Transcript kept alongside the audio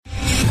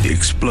The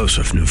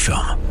explosive new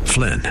film,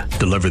 Flynn,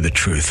 deliver the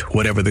truth,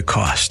 whatever the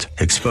cost,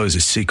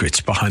 exposes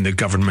secrets behind the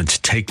government's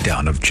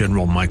takedown of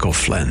General Michael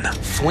Flynn.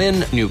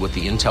 Flynn knew what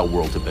the intel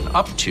world had been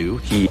up to.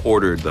 He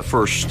ordered the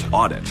first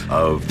audit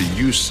of the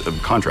use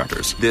of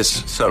contractors.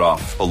 This set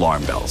off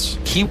alarm bells.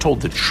 He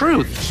told the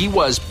truth. He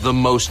was the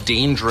most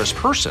dangerous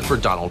person for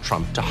Donald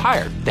Trump to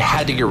hire. They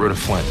had to get rid of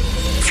Flynn.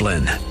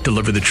 Flynn,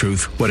 deliver the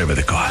truth, whatever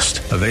the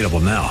cost. Available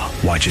now.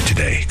 Watch it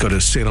today. Go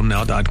to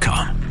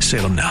salemnow.com.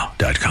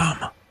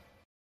 salemnow.com.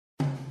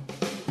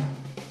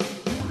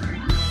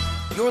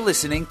 You're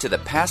listening to the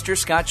Pastor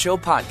Scott Show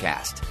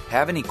podcast.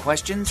 Have any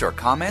questions or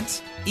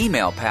comments?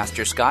 Email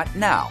Pastor Scott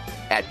now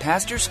at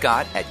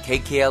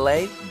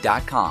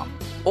pastorscott@kkla.com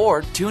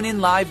or tune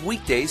in live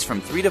weekdays from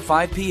 3 to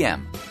 5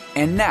 p.m.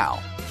 And now,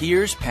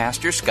 here's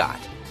Pastor Scott.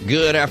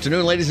 Good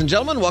afternoon, ladies and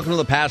gentlemen. Welcome to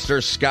the Pastor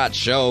Scott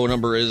Show.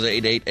 Number is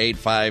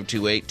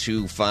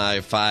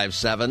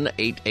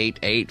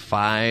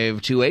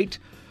 888-528-2557,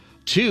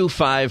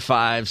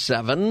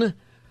 888-528-2557.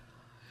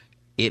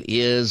 It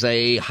is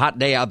a hot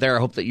day out there. I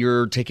hope that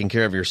you're taking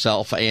care of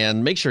yourself,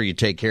 and make sure you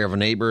take care of a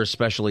neighbor,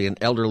 especially an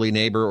elderly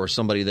neighbor or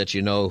somebody that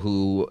you know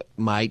who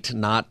might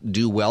not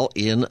do well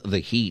in the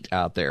heat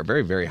out there.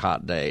 Very, very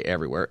hot day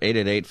everywhere.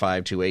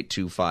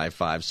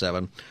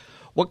 888-528-2557.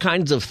 What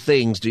kinds of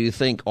things do you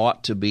think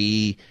ought to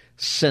be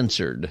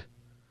censored?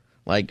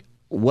 Like,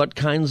 what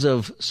kinds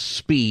of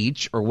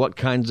speech or what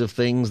kinds of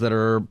things that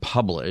are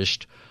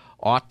published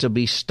ought to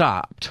be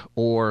stopped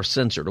or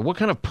censored? Or what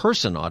kind of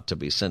person ought to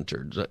be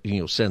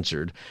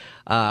censored?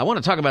 I want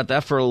to talk about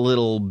that for a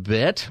little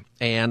bit.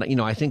 And,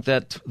 I think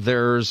that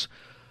there's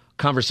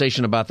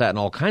conversation about that in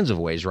all kinds of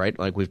ways, right?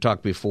 Like we've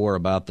talked before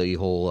about the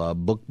whole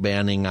book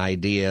banning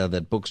idea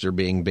that books are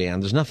being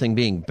banned. There's nothing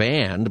being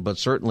banned, but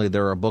certainly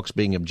there are books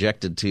being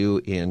objected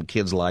to in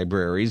kids'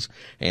 libraries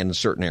and in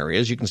certain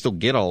areas. You can still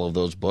get all of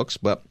those books,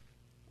 but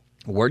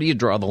where do you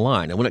draw the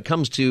line? And when it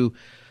comes to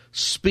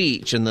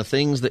speech and the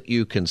things that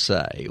you can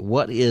say,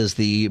 what is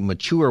the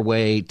mature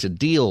way to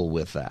deal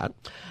with that?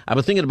 I've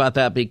been thinking about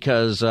that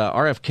because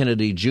RF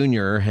Kennedy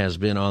Jr. has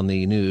been on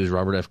the news,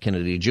 Robert F.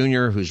 Kennedy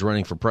Jr., who's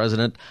running for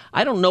president.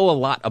 I don't know a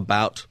lot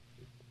about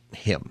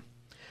him.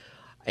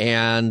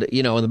 And,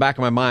 in the back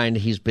of my mind,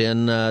 he's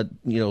been,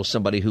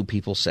 somebody who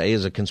people say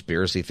is a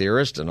conspiracy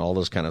theorist and all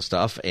this kind of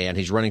stuff. And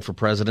he's running for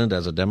president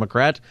as a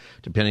Democrat.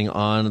 Depending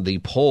on the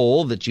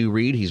poll that you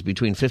read, he's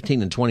between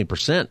 15 and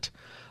 20%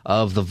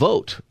 of the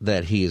vote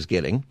that he is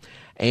getting.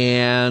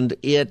 And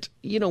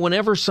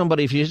whenever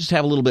somebody, if you just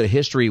have a little bit of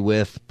history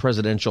with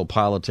presidential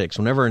politics,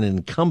 whenever an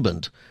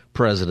incumbent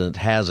president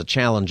has a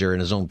challenger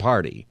in his own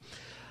party,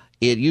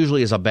 it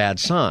usually is a bad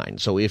sign.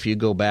 So if you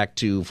go back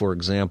to, for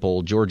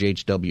example, George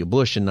H.W.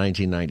 Bush in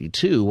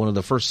 1992, one of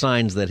the first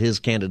signs that his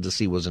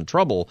candidacy was in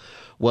trouble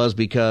was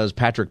because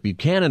Patrick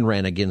Buchanan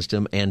ran against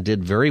him and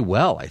did very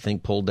well. I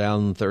think pulled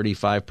down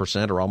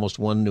 35% or almost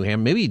won New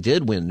Hampshire. Maybe he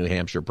did win New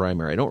Hampshire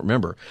primary. I don't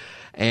remember.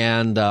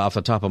 And off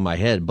the top of my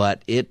head,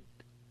 but it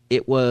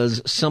was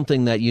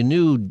something that you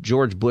knew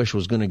George Bush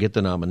was going to get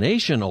the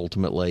nomination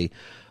ultimately,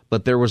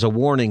 but there was a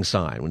warning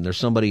sign when there's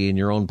somebody in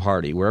your own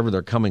party, wherever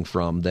they're coming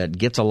from, that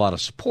gets a lot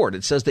of support.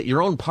 It says that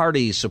your own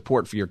party's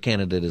support for your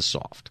candidate is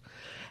soft.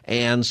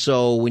 And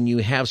so when you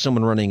have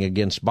someone running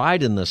against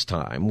Biden this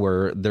time,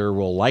 where there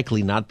will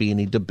likely not be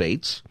any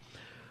debates,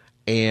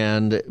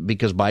 and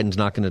because Biden's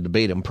not going to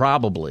debate him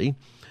probably,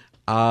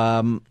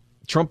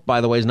 Trump, by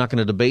the way, is not going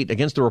to debate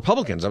against the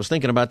Republicans. I was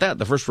thinking about that.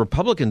 The first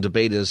Republican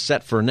debate is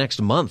set for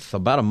next month,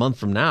 about a month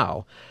from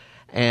now.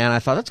 And I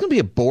thought that's going to be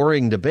a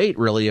boring debate,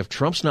 really, if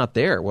Trump's not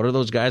there. What are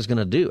those guys going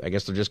to do? I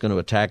guess they're just going to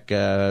attack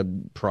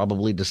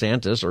probably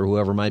DeSantis or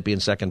whoever might be in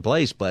second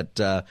place. But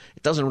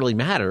it doesn't really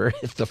matter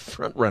if the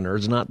front runner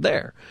is not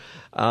there.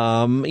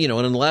 And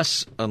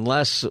unless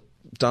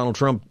Donald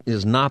Trump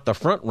is not the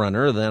front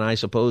runner, then I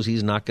suppose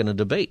he's not going to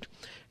debate.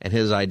 And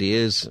his idea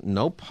is,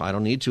 nope, I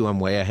don't need to. I'm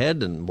way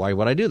ahead. And why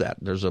would I do that?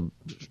 There's a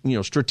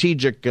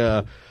strategic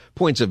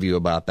points of view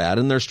about that.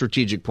 And there's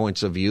strategic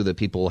points of view that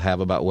people have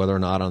about whether or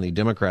not on the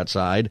Democrat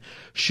side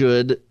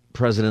should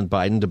President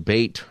Biden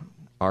debate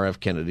RF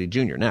Kennedy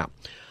Jr. Now,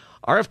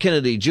 RF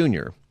Kennedy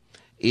Jr.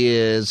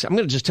 is, I'm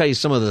going to just tell you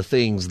some of the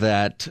things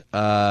that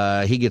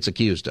he gets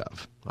accused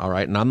of. All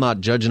right. And I'm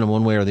not judging him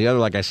one way or the other.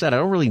 Like I said, I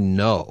don't really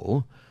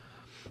know.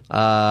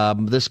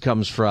 This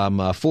comes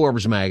from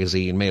Forbes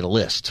magazine, made a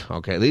list.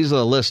 Okay, these are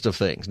the list of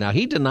things. Now,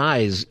 he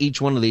denies each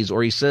one of these,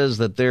 or he says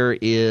that there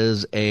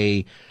is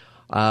a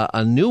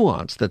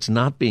nuance that's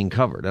not being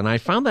covered. And I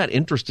found that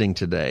interesting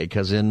today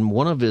because in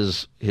one of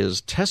his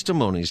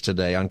testimonies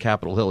today on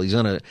Capitol Hill,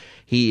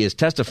 he is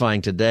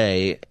testifying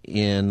today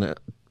in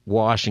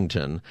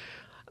Washington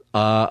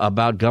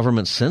about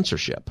government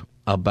censorship,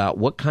 about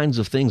what kinds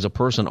of things a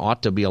person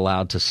ought to be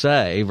allowed to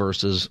say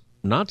versus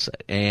not say.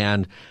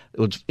 And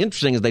what's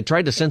interesting is they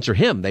tried to censor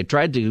him. They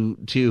tried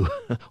to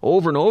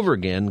over and over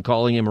again,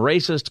 calling him a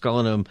racist,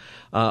 calling him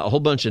a whole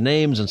bunch of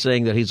names and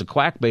saying that he's a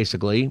quack,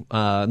 basically.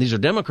 These are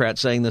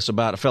Democrats saying this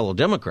about a fellow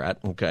Democrat,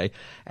 okay,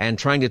 and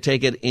trying to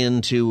take it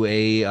into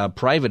a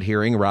private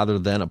hearing rather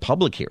than a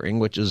public hearing,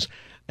 which is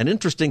an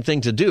interesting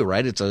thing to do,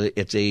 right?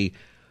 It's a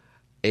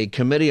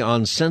committee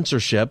on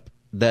censorship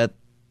that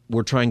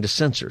we're trying to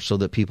censor so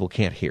that people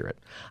can't hear it.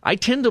 I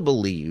tend to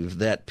believe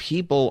that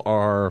people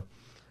are,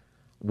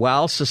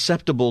 while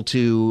susceptible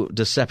to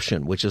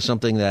deception, which is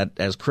something that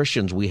as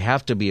Christians we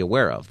have to be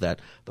aware of,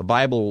 that the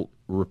Bible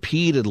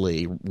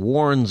repeatedly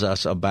warns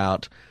us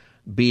about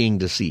being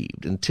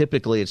deceived. And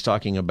typically it's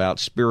talking about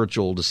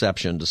spiritual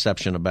deception,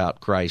 deception about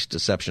Christ,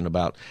 deception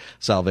about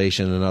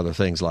salvation, and other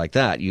things like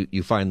that.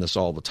 You find this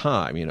all the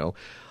time,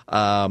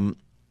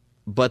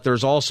 but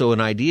there's also an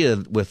idea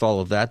with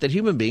all of that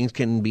human beings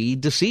can be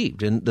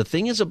deceived. And the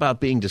thing is about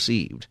being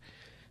deceived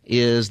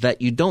is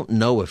that you don't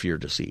know if you're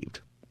deceived.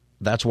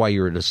 That's why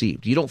you're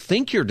deceived. You don't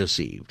think you're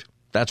deceived.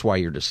 That's why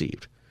you're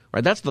deceived.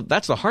 Right? That's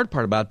the hard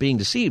part about being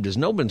deceived is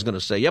nobody's going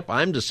to say, "Yep,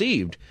 I'm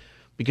deceived,"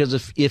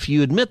 because if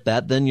you admit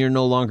that, then you're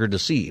no longer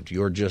deceived.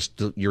 You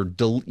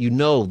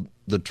know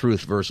the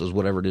truth versus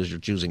whatever it is you're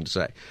choosing to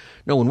say.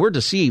 No, when we're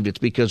deceived, it's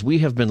because we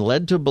have been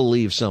led to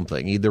believe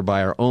something, either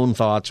by our own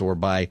thoughts or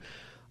by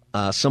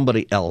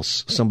somebody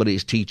else,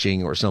 somebody's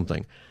teaching or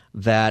something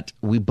that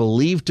we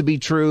believe to be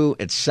true.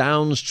 It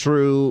sounds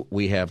true.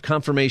 We have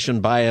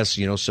confirmation bias,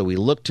 so we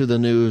look to the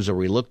news or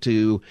we look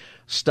to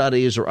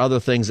studies or other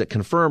things that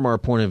confirm our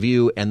point of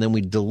view, and then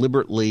we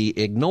deliberately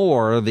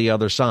ignore the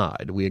other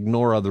side. We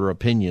ignore other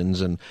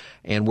opinions, and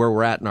where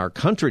we're at in our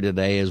country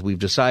today is we've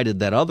decided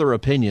that other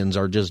opinions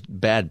are just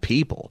bad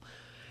people.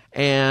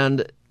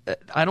 And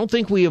I don't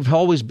think we have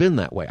always been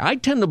that way. I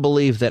tend to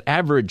believe that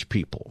average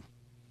people,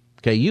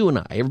 okay, you and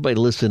I, everybody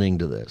listening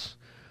to this,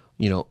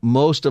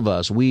 most of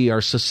us, we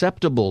are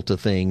susceptible to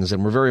things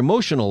and we're very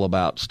emotional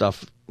about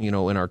stuff, in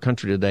our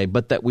country today,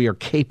 but that we are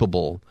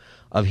capable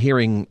of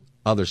hearing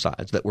other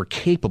sides, that we're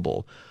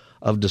capable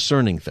of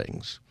discerning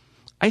things.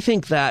 I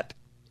think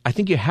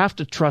you have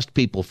to trust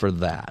people for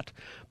that,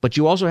 but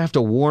you also have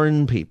to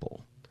warn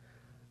people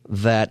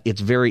that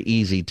it's very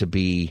easy to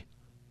be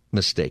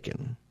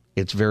mistaken.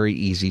 It's very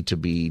easy to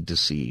be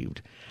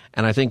deceived.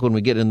 And I think when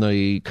we get in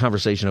the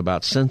conversation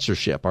about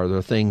censorship, are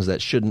there things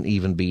that shouldn't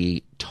even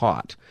be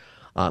taught?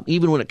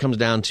 Even when it comes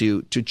down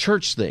to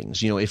church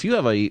things, if you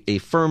have a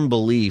firm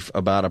belief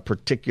about a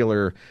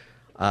particular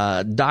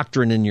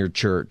doctrine in your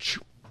church,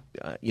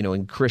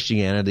 in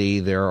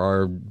Christianity, there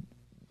are,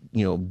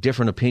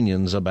 different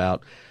opinions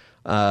about,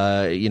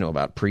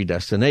 about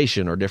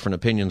predestination, or different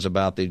opinions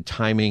about the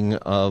timing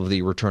of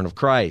the return of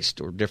Christ,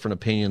 or different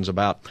opinions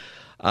about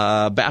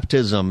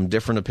baptism,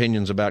 different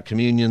opinions about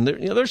communion.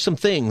 There's some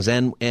things,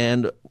 and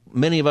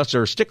many of us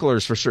are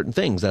sticklers for certain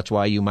things. That's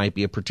why you might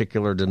be a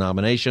particular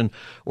denomination,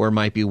 or it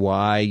might be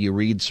why you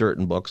read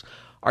certain books.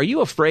 Are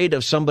you afraid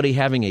of somebody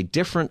having a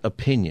different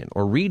opinion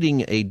or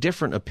reading a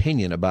different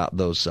opinion about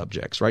those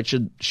subjects, right?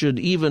 Should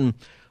even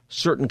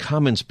certain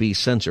comments be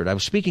censored? I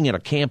was speaking at a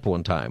camp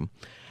one time,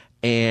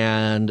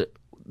 and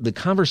the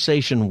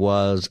conversation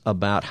was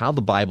about how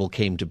the Bible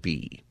came to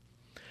be.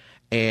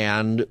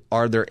 And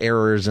are there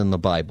errors in the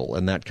Bible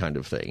and that kind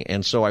of thing?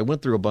 And so I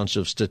went through a bunch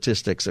of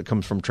statistics that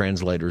come from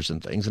translators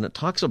and things, and it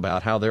talks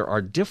about how there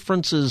are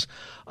differences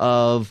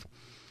of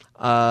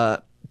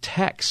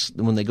texts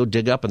when they go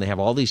dig up and they have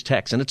all these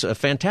texts. And it's a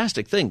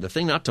fantastic thing. The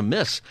thing not to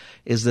miss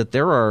is that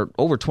there are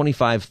over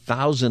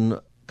 25,000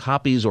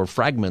 copies or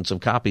fragments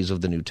of copies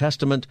of the New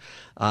Testament.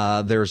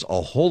 There's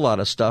a whole lot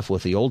of stuff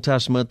with the Old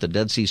Testament, the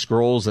Dead Sea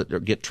Scrolls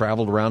that get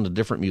traveled around to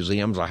different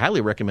museums. I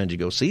highly recommend you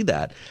go see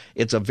that.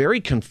 It's a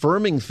very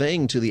confirming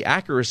thing to the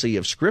accuracy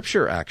of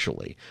Scripture,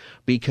 actually,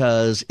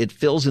 because it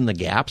fills in the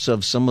gaps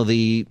of some of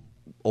the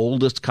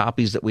oldest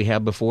copies that we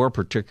have before,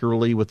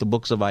 particularly with the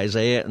books of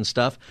Isaiah and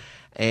stuff.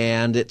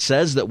 And it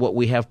says that what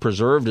we have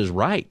preserved is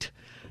right.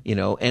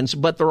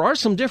 But there are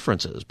some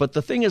differences. But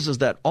the thing is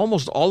that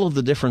almost all of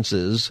the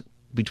differences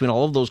between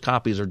all of those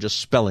copies are just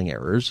spelling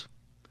errors.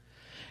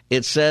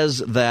 It says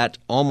that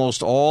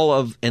almost all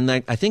of, and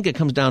I think it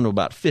comes down to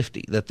about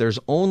 50, that there's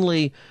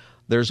only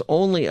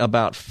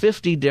about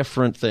 50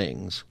 different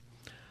things.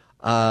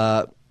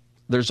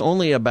 There's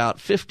only about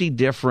 50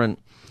 different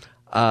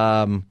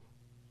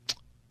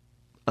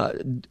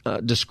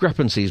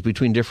discrepancies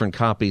between different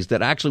copies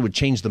that actually would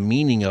change the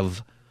meaning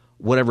of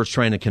whatever it's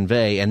trying to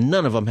convey, and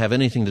none of them have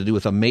anything to do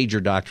with a major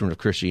doctrine of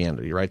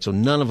Christianity, right? So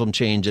none of them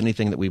change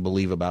anything that we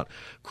believe about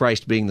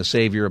Christ being the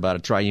Savior, about a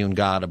triune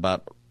God,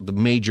 about the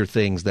major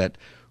things that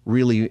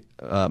really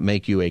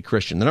make you a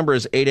Christian. The number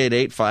is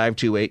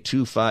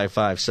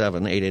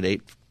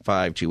 888-528-2557,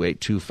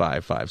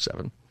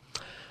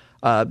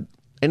 888-528-2557.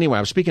 Anyway,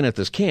 I was speaking at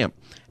this camp,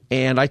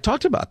 and I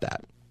talked about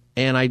that.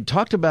 And I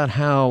talked about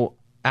how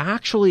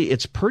actually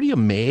it's pretty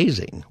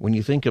amazing when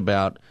you think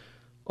about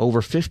over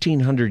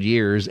 1,500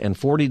 years and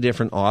 40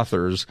 different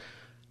authors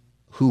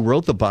who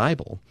wrote the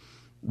Bible,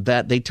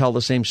 that they tell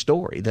the same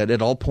story, that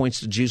it all points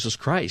to Jesus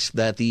Christ,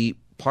 that the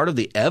part of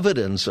the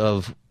evidence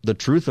of the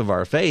truth of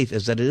our faith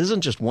is that it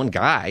isn't just one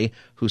guy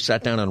who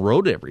sat down and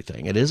wrote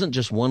everything. It isn't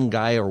just one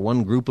guy or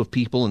one group of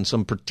people in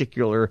some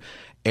particular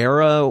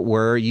era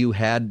where you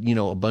had,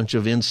 a bunch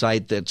of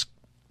insight that's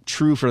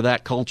true for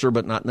that culture,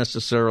 but not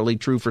necessarily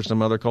true for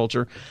some other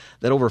culture,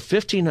 that over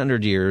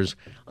 1,500 years,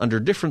 under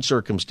different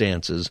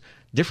circumstances,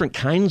 different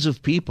kinds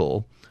of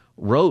people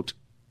wrote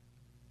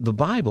the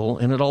Bible,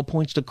 and it all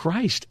points to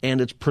Christ, and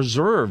it's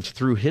preserved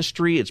through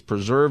history. It's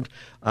preserved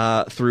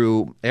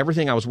through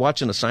everything. I was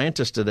watching a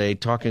scientist today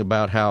talking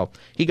about how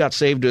he got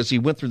saved as he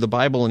went through the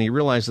Bible, and he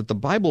realized that the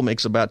Bible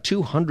makes about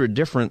 200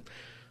 different,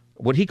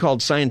 what he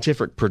called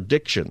scientific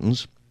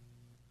predictions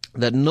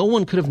that no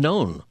one could have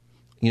known,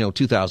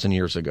 2,000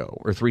 years ago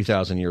or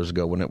 3,000 years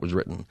ago when it was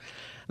written.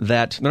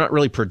 That they're not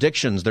really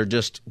predictions, they're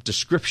just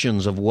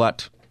descriptions of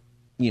what,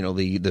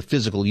 the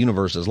physical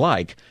universe is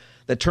like,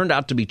 that turned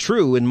out to be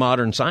true in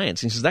modern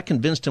science. And he says that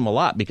convinced him a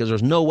lot because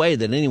there's no way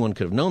that anyone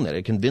could have known that.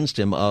 It convinced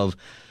him of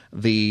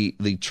the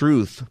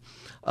truth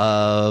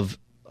of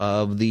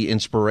the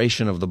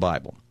inspiration of the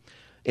Bible.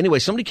 Anyway,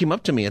 somebody came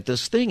up to me at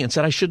this thing and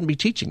said I shouldn't be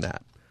teaching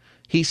that.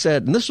 He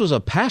said, and this was a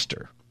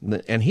pastor,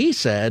 and he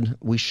said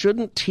we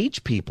shouldn't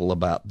teach people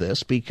about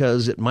this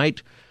because it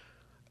might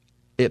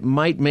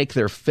make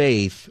their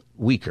faith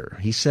weaker.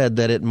 He said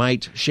that it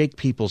might shake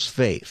people's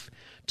faith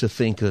to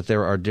think that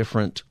there are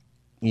different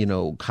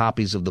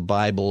copies of the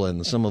Bible,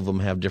 and some of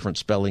them have different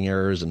spelling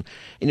errors. And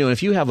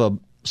if you have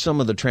some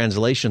of the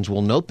translations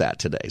will note that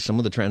today. Some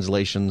of the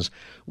translations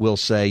will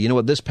say,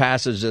 this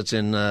passage that's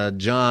in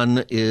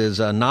John is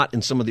not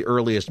in some of the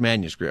earliest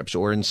manuscripts,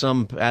 or in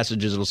some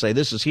passages it'll say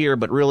this is here,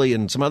 but really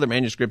in some other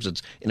manuscripts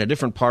it's in a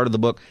different part of the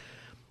book.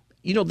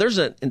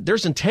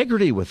 There's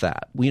integrity with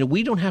that.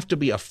 We don't have to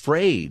be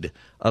afraid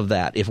of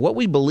that. If what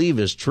we believe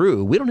is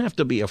true, we don't have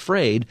to be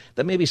afraid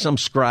that maybe some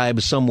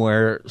scribe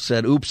somewhere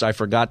said, oops, I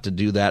forgot to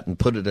do that and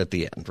put it at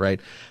the end, right?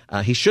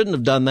 He shouldn't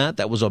have done that.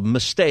 That was a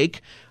mistake,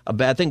 a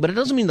bad thing. But it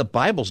doesn't mean the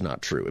Bible's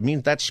not true. It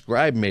means that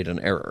scribe made an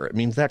error. It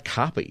means that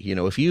copy.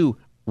 If you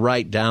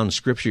write down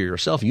Scripture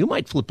yourself, you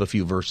might flip a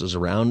few verses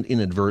around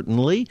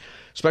inadvertently,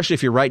 especially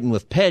if you're writing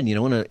with pen.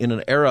 In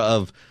an era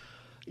of,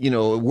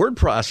 word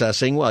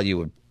processing, well,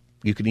 you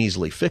can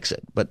easily fix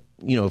it. But,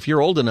 if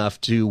you're old enough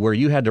to where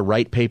you had to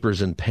write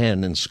papers in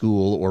pen in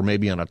school, or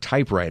maybe on a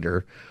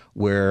typewriter,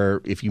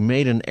 where if you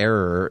made an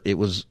error, it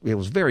was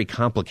very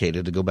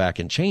complicated to go back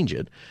and change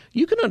it,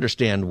 you can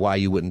understand why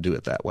you wouldn't do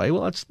it that way.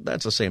 Well,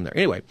 that's the same there.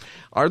 Anyway,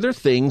 are there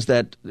things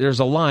that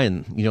there's a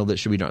line, that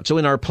should be done? So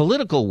in our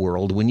political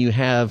world, when you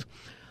have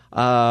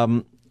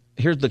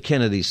here's the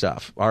Kennedy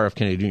stuff, RF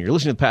Kennedy Jr. You're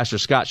listening to the Pastor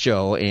Scott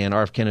Show and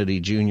RF Kennedy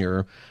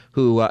Jr.,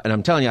 who, and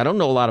I'm telling you, I don't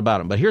know a lot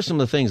about him, but here's some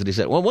of the things that he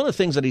said. Well, one of the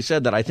things that he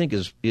said that I think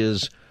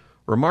is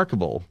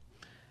remarkable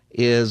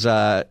is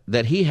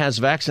that he has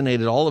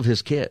vaccinated all of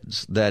his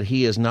kids, that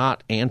he is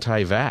not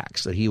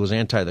anti-vax, that he was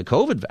anti the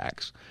COVID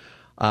vax.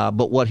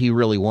 But what he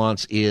really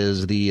wants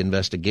is the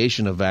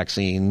investigation of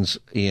vaccines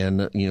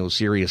in,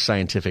 serious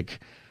scientific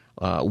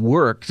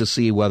work to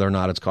see whether or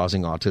not it's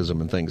causing autism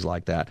and things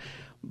like that.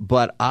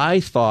 But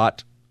I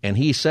thought, and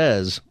he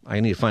says, I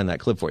need to find that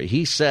clip for you.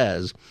 He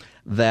says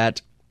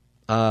that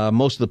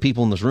most of the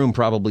people in this room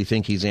probably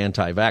think he's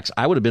anti-vax.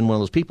 I would have been one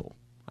of those people.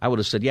 I would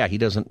have said, yeah, he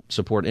doesn't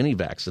support any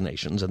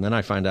vaccinations. And then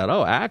I find out,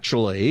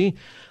 actually,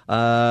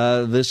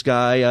 this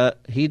guy,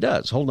 he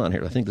does. Hold on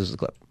here. I think this is the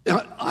clip.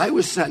 I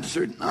was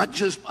censored not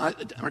just by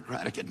the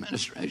Democratic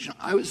administration.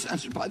 I was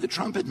censored by the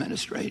Trump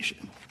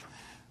administration.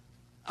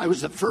 I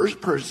was the first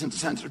person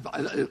censored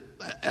by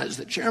as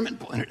the chairman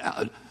pointed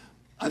out,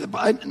 by the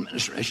Biden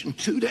administration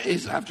 2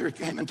 days after it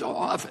came into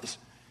office.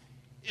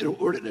 It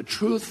ordered a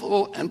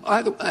truthful, and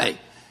by the way,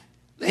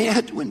 they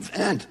had to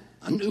invent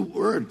a new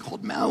word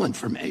called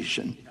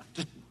malinformation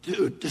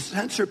to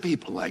censor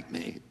people like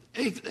me.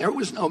 There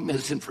was no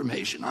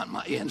misinformation on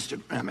my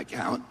Instagram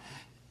account.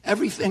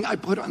 Everything I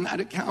put on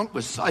that account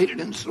was cited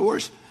and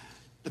sourced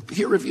to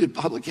peer-reviewed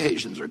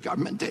publications or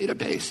government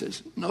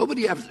databases.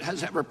 Nobody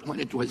has ever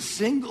pointed to a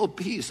single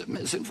piece of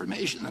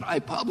misinformation that I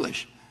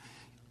published.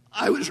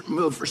 I was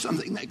removed for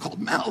something they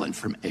called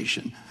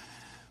malinformation.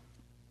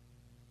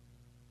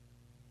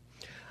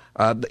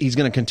 He's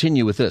going to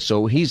continue with this.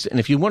 So and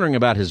if you're wondering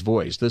about his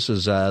voice, this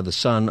is the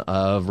son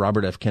of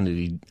Robert F.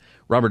 Kennedy,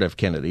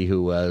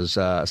 who was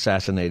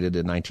assassinated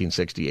in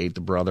 1968,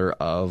 the brother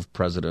of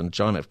President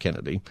John F.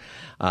 Kennedy.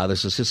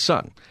 This is his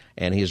son,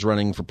 and he is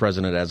running for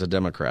president as a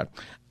Democrat.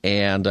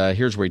 And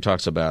here's where he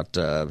talks about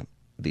the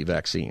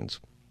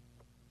vaccines.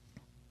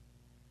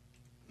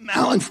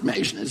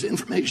 Malinformation is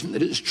information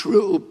that is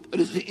true, but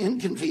is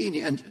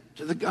inconvenient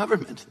to the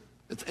government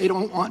that they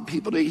don't want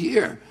people to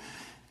hear.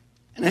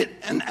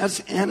 And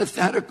that's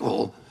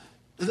antithetical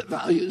to the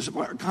values of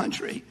our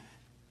country.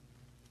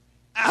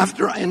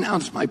 After I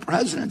announced my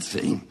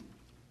presidency,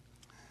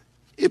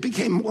 it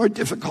became more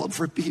difficult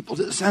for people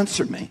to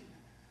censor me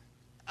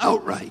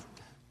outright.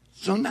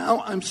 So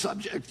now I'm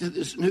subject to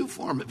this new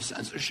form of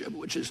censorship,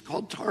 which is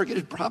called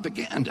targeted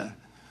propaganda,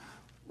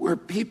 where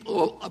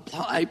people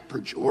apply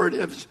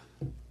pejoratives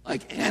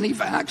like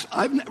anti-vax.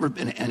 I've never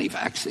been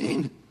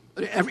anti-vaccine,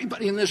 but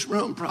everybody in this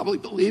room probably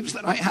believes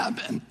that I have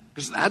been,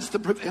 because that's the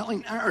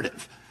prevailing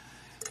narrative.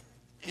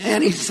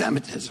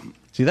 Anti-Semitism.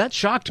 See, that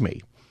shocked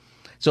me.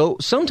 So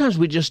sometimes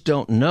we just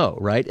don't know,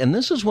 right? And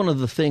this is one of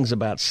the things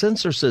about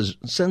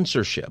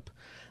censorship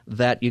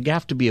that you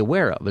have to be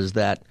aware of, is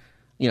that,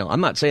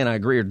 I'm not saying I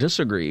agree or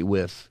disagree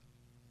with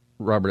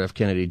Robert F.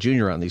 Kennedy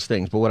Jr. on these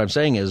things, but what I'm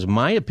saying is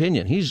my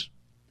opinion,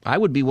 I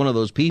would be one of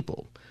those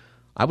people.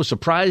 I was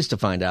surprised to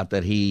find out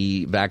that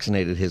he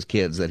vaccinated his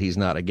kids, that he's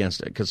not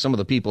against it, because some of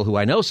the people who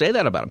I know say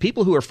that about him.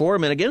 People who are for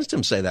him and against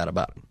him say that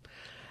about him.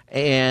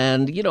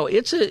 And,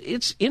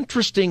 it's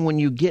interesting when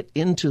you get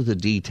into the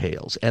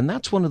details. And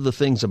that's one of the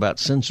things about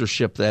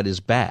censorship that is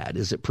bad,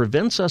 is it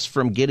prevents us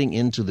from getting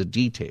into the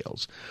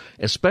details,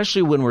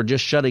 especially when we're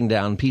just shutting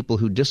down people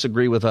who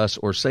disagree with us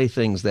or say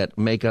things that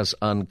make us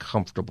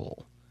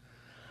uncomfortable.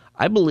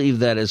 I believe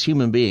that as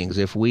human beings,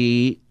 if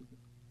we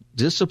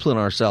discipline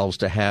ourselves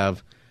to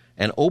have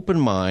an open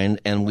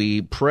mind and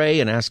we pray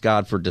and ask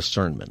God for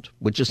discernment,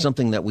 which is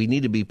something that we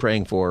need to be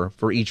praying for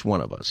each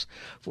one of us,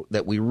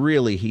 that we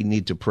really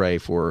need to pray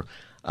for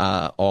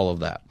all of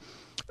that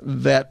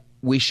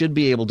we should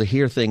be able to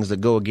hear things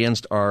that go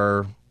against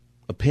our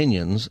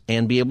opinions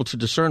and be able to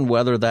discern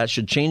whether that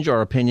should change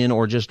our opinion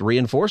or just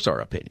reinforce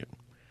our opinion.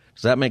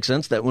 Does that make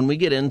sense? That when we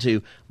get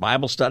into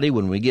Bible study,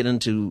 when we get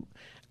into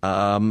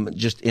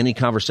just any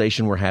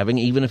conversation we're having,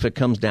 even if it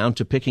comes down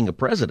to picking a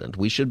president,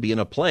 we should be in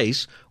a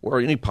place, or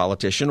any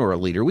politician or a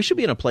leader, we should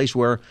be in a place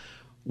where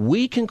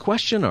we can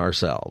question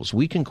ourselves.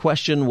 We can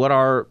question what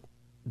our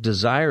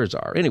desires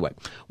are. Anyway,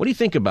 what do you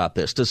think about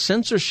this? Does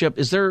censorship,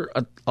 is there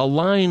a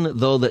line,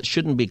 though, that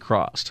shouldn't be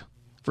crossed?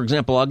 For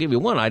example, I'll give you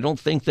one. I don't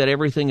think that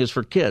everything is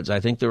for kids. I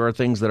think there are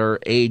things that are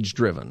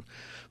age-driven,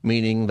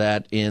 meaning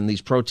that in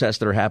these protests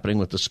that are happening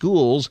with the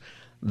schools,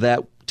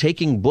 that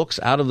taking books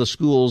out of the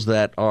schools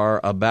that are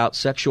about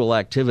sexual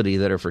activity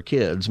that are for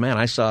kids. Man,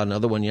 I saw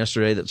another one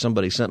yesterday that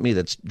somebody sent me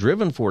that's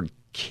driven for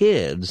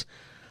kids,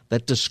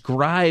 that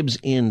describes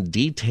in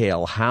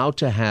detail how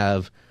to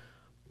have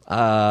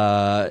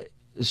a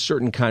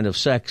certain kind of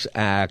sex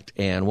act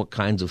and what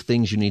kinds of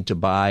things you need to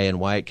buy and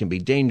why it can be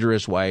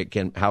dangerous,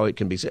 how it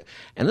can be.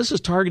 And this is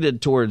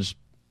targeted towards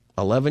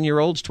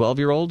 11-year-olds,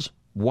 12-year-olds.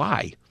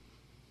 Why?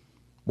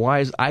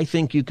 I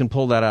think you can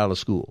pull that out of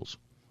schools.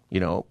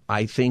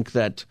 I think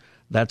that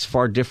that's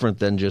far different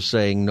than just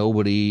saying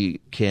nobody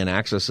can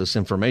access this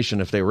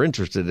information if they were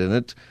interested in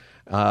it.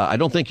 I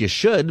don't think you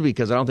should,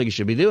 because I don't think you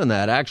should be doing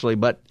that, actually.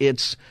 But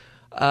it's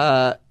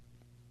I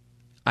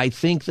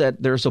think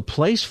that there's a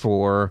place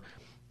for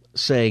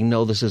saying,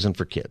 no, this isn't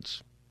for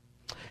kids.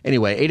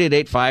 Anyway,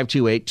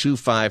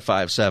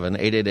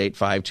 888-528-2557,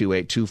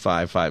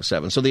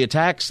 888-528-2557. So the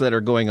attacks that are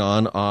going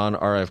on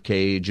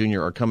RFK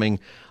Jr. are coming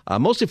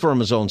mostly from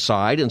his own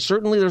side, and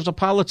certainly there's a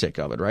politic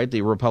of it, right?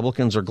 The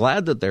Republicans are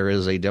glad that there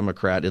is a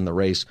Democrat in the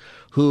race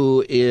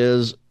who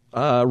is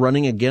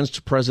running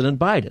against President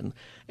Biden.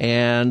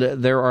 And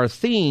there are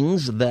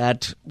things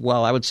that,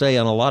 well, I would say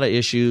on a lot of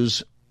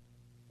issues,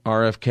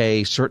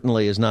 RFK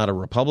certainly is not a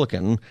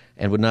Republican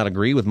and would not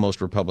agree with most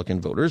Republican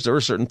voters. There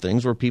are certain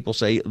things where people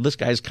say, this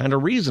guy's kind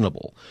of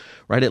reasonable,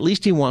 right? At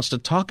least he wants to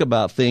talk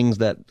about things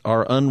that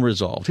are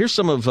unresolved. Here's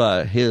some of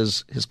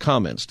his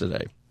comments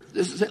today.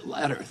 This is a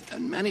letter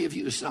that many of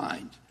you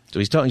signed. So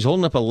he's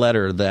holding up a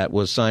letter that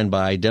was signed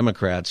by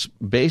Democrats,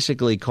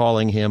 basically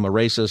calling him a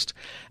racist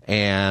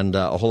and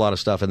a whole lot of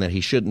stuff, and that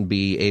he shouldn't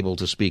be able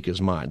to speak his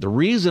mind. The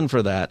reason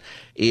for that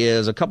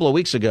is a couple of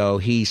weeks ago,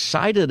 he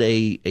cited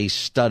a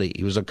study.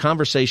 It was a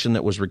conversation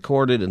that was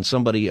recorded, and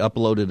somebody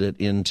uploaded it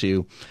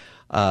into,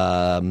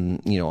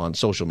 on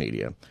social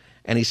media.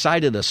 And he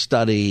cited a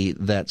study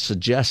that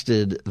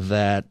suggested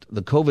that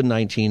the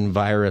COVID-19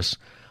 virus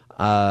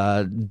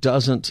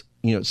doesn't,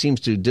 it seems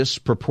to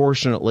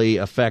disproportionately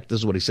affect, this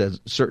is what he says,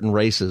 certain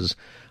races.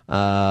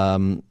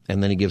 And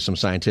then he gives some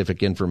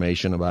scientific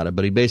information about it.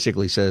 But he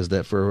basically says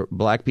that for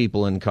black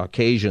people and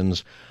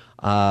Caucasians,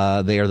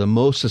 they are the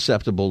most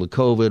susceptible to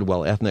COVID,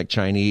 while ethnic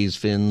Chinese,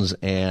 Finns,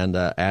 and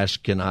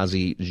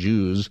Ashkenazi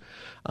Jews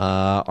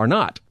are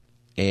not.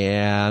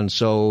 And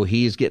so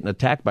he's getting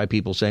attacked by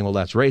people saying, well,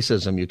 that's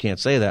racism. You can't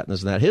say that and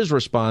this and that. His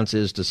response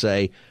is to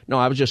say, no,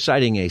 I was just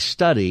citing a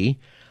study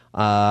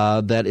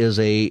that is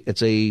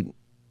it's a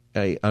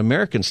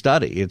American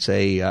study. It's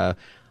a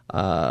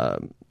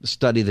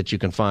study that you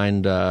can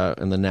find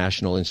in the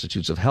National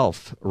Institutes of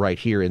Health right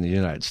here in the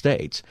United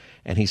States.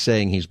 And he's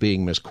saying he's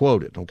being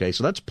misquoted. Okay,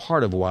 so that's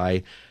part of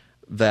why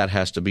that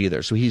has to be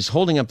there. So he's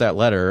holding up that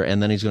letter,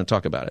 and then he's going to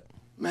talk about it.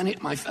 Many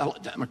of my fellow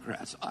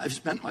Democrats, I've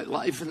spent my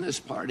life in this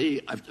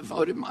party. I've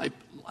devoted my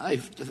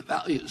life to the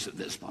values of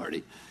this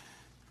party.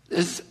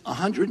 There's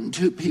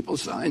 102 people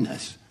signed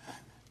this.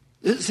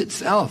 This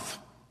itself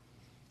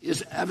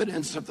is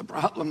evidence of the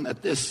problem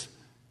that this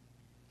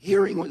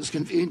hearing was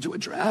convened to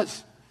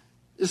address.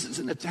 This is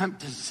an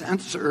attempt to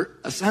censor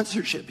a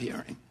censorship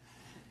hearing.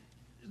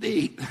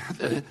 The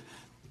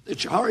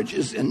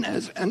charges in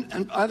this,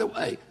 and by the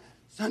way,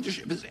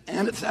 censorship is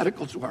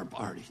antithetical to our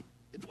party.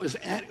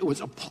 It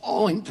was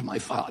appalling to my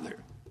father,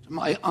 to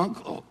my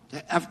uncle, to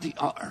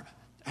FDR,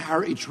 to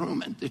Harry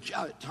Truman, to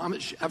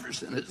Thomas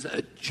Jefferson, as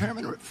the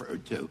chairman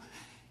referred to.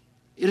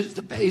 It is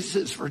the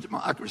basis for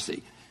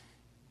democracy.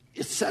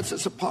 It sets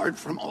us apart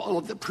from all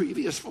of the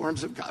previous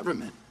forms of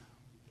government.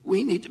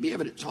 We need to be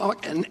able to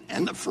talk, and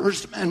the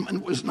First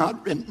Amendment was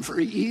not written for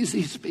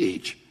easy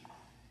speech.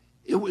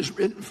 It was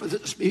written for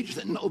the speech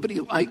that nobody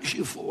likes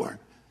you for.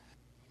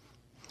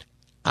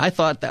 I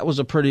thought that was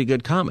a pretty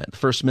good comment. The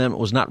First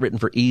Amendment was not written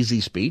for easy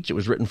speech. It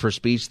was written for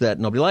speech that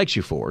nobody likes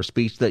you for,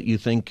 speech that you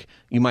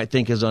might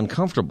think is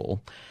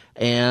uncomfortable.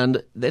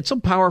 And it's a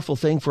powerful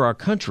thing for our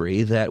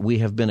country that we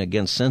have been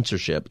against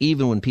censorship,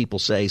 even when people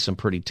say some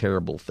pretty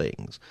terrible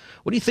things.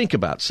 What do you think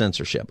about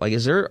censorship? Like,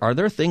 are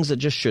there things that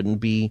just shouldn't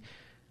be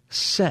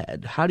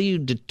said? How do you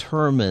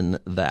determine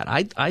that?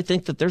 I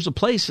think that there's a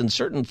place in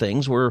certain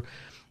things where,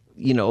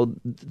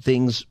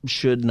 things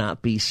should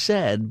not be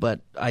said,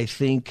 but I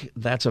think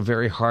that's a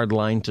very hard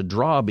line to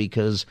draw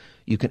because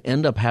you can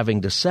end up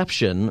having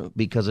deception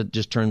because it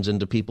just turns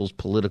into people's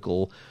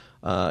political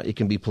it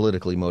can be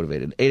politically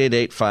motivated.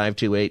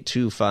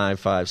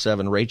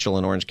 888-528-2557. Rachel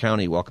in Orange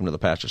County, welcome to the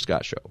Pastor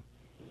Scott Show.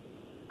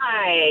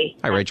 Hi.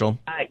 Hi, Rachel. Good.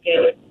 Thank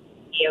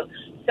you.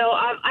 So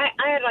I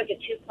had like a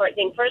two-part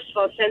thing. First of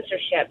all,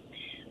 censorship.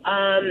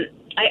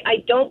 I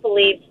don't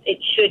believe it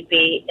should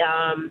be,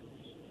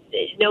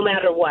 no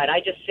matter what.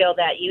 I just feel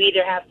that you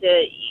either have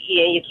to,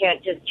 you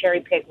can't just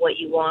cherry-pick what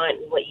you want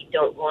and what you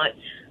don't want.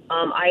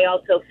 I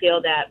also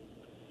feel that,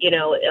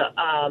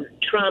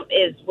 Trump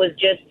was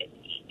just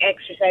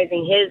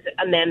exercising his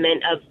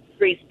amendment of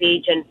free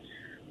speech, and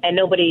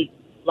nobody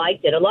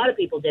liked it. A lot of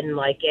people didn't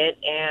like it,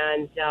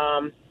 and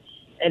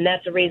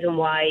that's the reason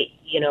why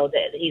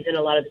that he's in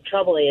a lot of the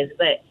trouble he is.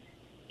 But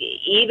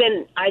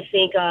even I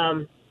think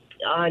on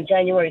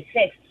January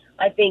 6th,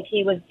 I think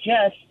it was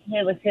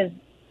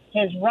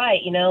his right,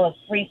 of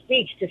free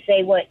speech to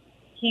say what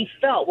he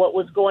felt, what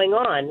was going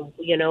on,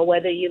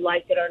 whether you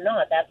liked it or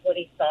not. That's what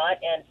he thought,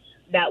 and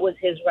that was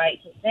his right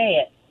to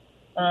say it.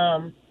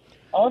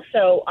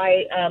 Also,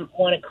 I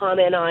want to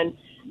comment on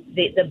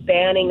the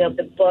banning of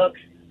the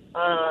books.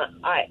 I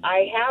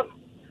have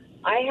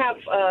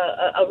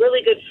a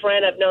really good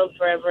friend I've known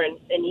forever, and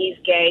he's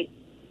gay,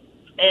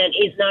 and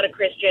he's not a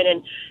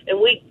Christian, and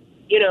we,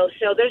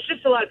 so there's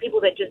just a lot of people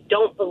that just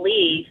don't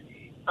believe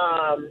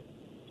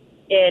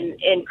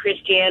in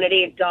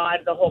Christianity, God,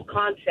 the whole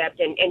concept,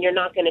 and you're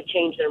not going to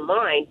change their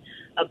mind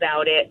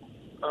about it.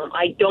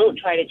 I don't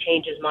try to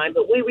change his mind,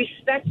 but we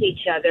respect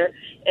each other,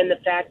 and the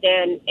fact,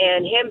 and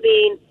him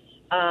being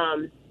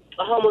a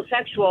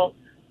homosexual,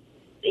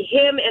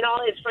 him and all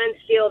his friends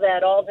feel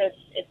that all this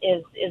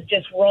is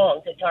just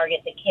wrong to target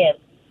the kids.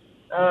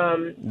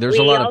 There's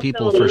a lot of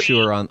people for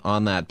sure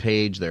on that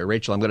page there.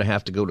 Rachel, I'm going to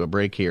have to go to a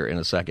break here in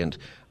a second.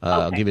 Okay.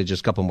 I'll give you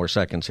just a couple more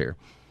seconds here.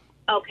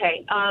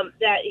 Okay.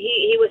 That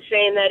he was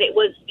saying that it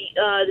was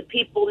the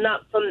people,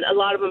 not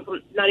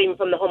even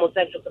from the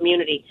homosexual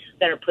community,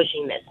 that are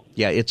pushing this.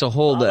 Yeah, it's a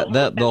whole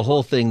the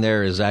whole thing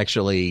there is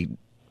actually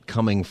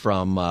coming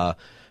from a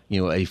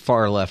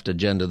far left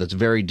agenda that's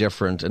very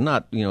different, and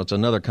not it's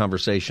another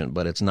conversation,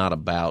 but it's not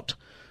about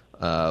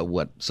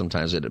what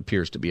sometimes it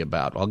appears to be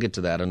about. I'll get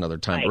to that another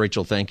time. Right.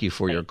 Rachel, thank you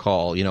for your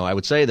call. I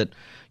would say that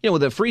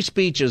the free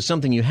speech is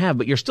something you have,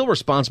 but you're still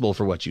responsible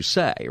for what you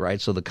say, right?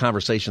 So the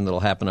conversation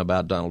that'll happen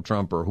about Donald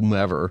Trump or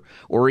whomever,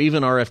 or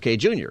even RFK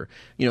Jr.,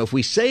 if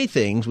we say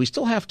things, we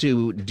still have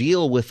to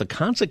deal with the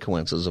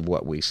consequences of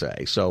what we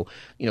say. So,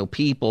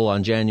 people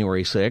on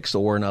January 6th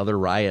or in other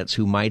riots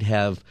who might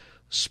have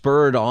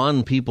spurred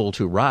on people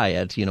to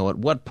riot, at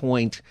what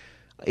point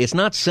it's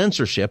not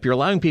censorship. You're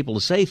allowing people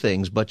to say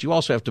things, but you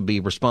also have to be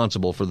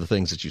responsible for the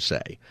things that you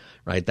say,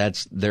 right?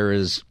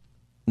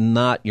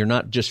 You're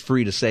not just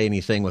free to say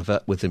anything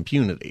with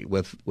impunity,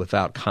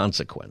 without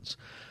consequence.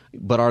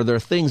 But are there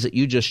things that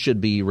you just should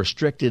be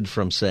restricted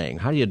from saying?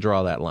 How do you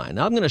draw that line?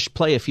 Now, I'm going to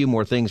play a few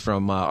more things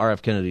from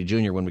RFK Kennedy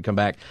Jr. when we come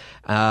back,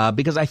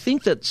 because I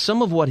think that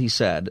some of what he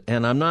said,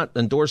 and I'm not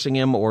endorsing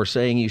him or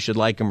saying you should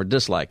like him or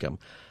dislike him,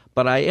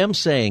 but I am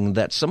saying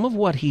that some of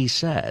what he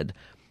said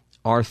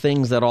are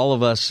things that all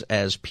of us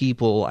as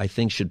people, I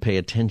think, should pay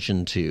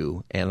attention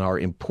to and are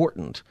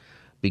important,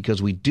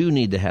 because we do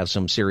need to have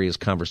some serious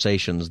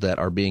conversations that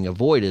are being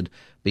avoided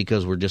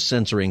because we're just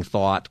censoring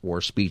thought or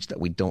speech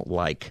that we don't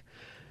like.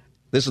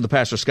 This is the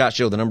Pastor Scott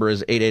Show. The number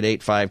is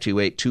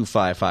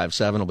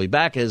 888-528-2557. We'll be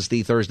back as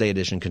the Thursday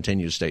edition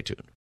continues. Stay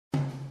tuned.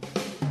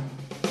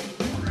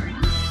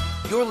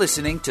 You're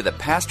listening to the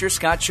Pastor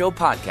Scott Show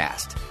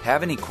podcast.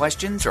 Have any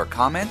questions or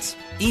comments?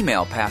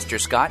 Email Pastor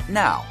Scott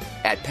now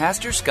at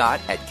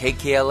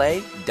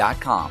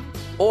pastorscott@kkla.com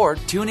or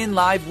tune in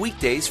live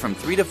weekdays from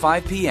 3 to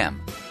 5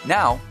 p.m.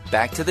 Now,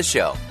 back to the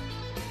show.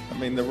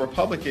 The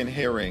Republican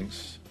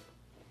hearings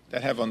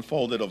that have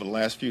unfolded over the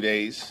last few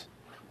days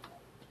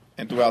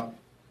and throughout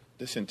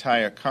this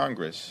entire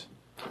Congress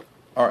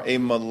are a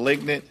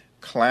malignant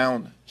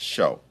clown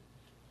show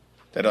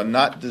that are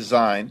not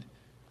designed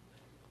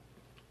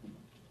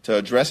to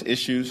address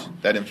issues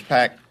that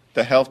impact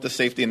the health, the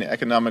safety, and the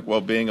economic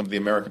well-being of the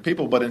American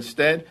people, but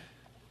instead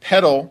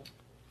peddle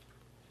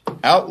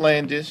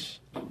outlandish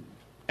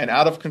and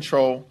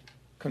out-of-control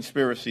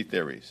conspiracy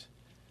theories.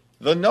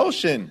 The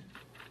notion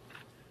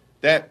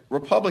that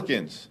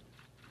Republicans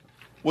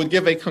would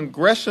give a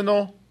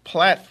congressional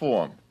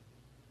platform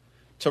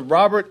to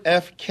Robert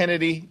F.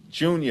 Kennedy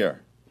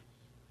Jr.,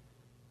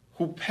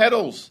 who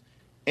peddles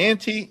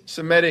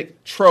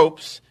anti-Semitic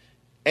tropes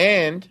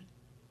and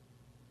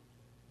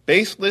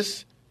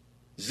baseless,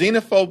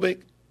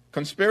 xenophobic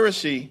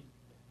conspiracy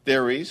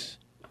theories,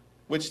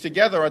 which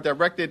together are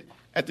directed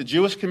at the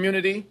Jewish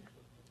community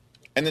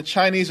and the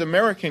Chinese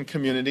American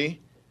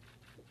community,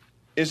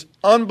 is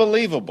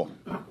unbelievable,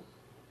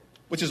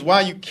 which is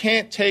why you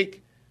can't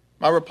take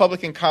my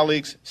Republican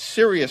colleagues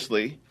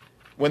seriously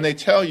when they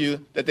tell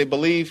you that they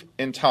believe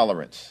in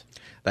tolerance.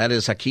 That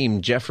is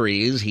Hakeem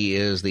Jeffries. He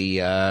is the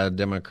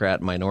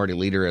Democrat minority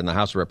leader in the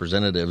House of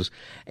Representatives.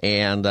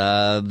 And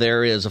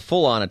there is a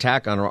full-on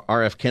attack on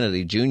RF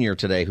Kennedy Jr.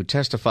 today, who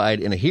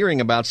testified in a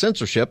hearing about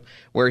censorship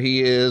where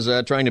he is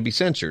trying to be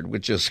censored,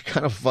 which is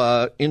kind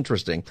of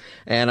interesting.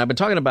 And I've been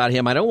talking about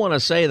him. I don't want to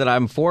say that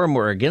I'm for him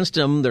or against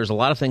him. There's a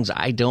lot of things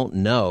I don't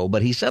know.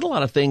 But he said a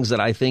lot of things that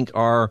I think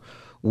are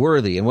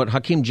worthy. And what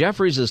Hakeem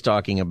Jeffries is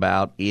talking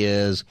about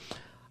is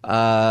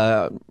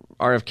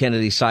RF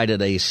Kennedy cited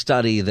a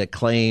study that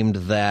claimed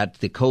that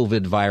the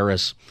COVID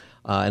virus,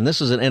 and this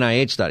is an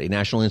NIH study,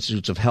 National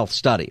Institutes of Health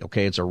study,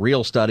 okay? It's a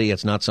real study.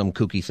 It's not some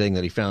kooky thing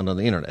that he found on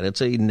the internet.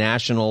 It's a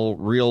national,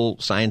 real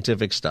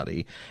scientific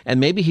study.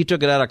 And maybe he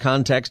took it out of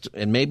context,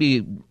 and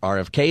maybe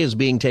RFK is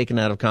being taken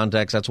out of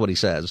context. That's what he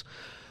says.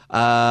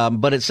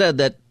 But it said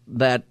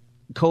that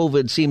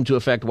COVID seemed to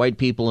affect white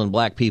people and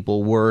black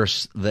people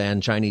worse than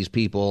Chinese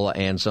people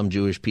and some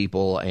Jewish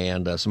people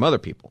and some other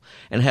people.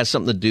 And it has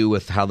something to do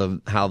with how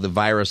the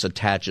virus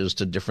attaches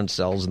to different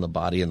cells in the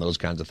body and those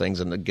kinds of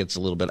things. And it gets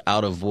a little bit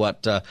out of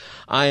what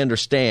I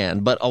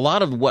understand. But a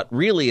lot of what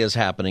really is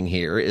happening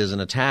here is an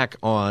attack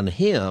on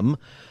him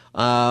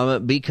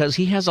because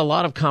he has a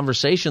lot of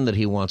conversation that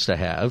he wants to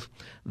have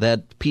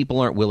that people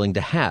aren't willing to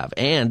have,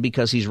 and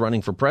because he's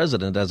running for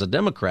president as a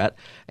Democrat,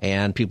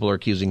 and people are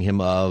accusing him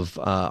of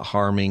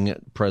harming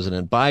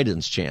President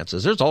Biden's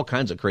chances. There's all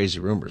kinds of crazy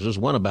rumors. There's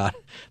one about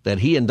that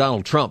he and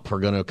Donald Trump are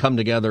going to come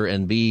together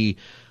and be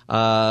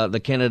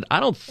the candidate. I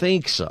don't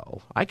think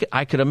so.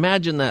 I could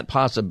imagine that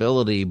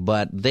possibility,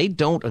 but they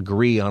don't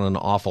agree on an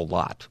awful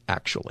lot,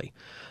 actually.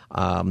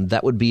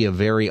 That would be a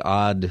very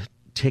odd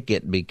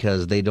ticket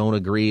because they don't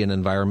agree in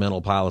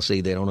environmental policy.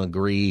 They don't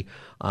agree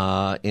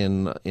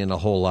in a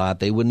whole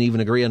lot. They wouldn't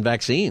even agree on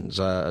vaccines.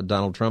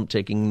 Donald Trump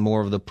taking more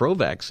of the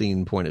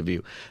pro-vaccine point of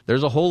view.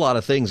 There's a whole lot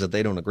of things that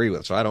they don't agree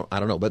with. So I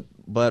don't know.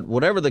 But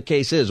whatever the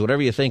case is,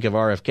 whatever you think of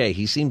RFK,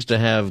 he seems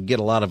to get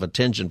a lot of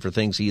attention for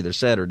things he either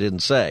said or didn't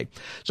say.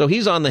 So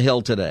he's on the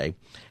Hill today,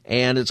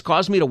 and it's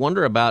caused me to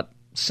wonder about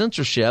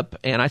censorship.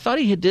 And I thought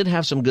he did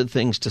have some good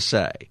things to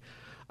say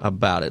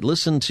about it.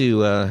 Listen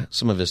to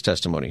some of his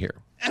testimony here.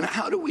 And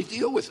how do we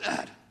deal with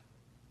that?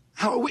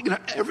 How are we going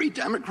to, every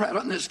Democrat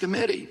on this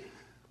committee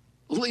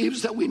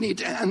believes that we need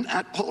to end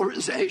that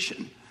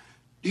polarization.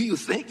 Do you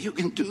think you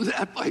can do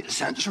that by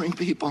censoring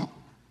people?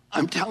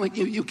 I'm telling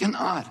you, you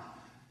cannot.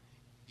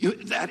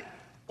 That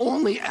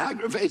only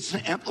aggravates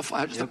and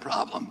amplifies the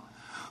problem.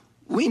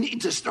 We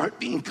need to start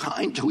being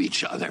kind to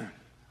each other.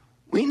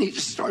 We need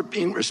to start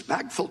being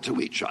respectful to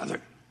each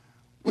other.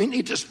 We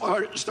need to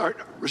start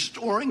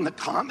restoring the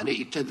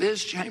comedy to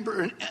this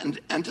chamber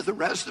and to the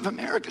rest of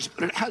America,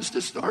 but it has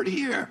to start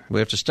here. We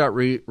have to start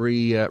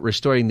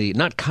restoring the,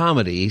 not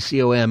comedy,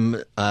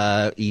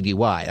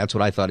 C-O-M-E-D-Y. That's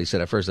what I thought he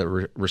said at first,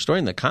 that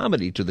restoring the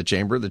comedy to the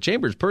chamber. The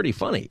chamber's pretty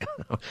funny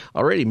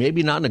already,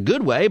 maybe not in a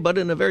good way, but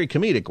in a very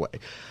comedic way.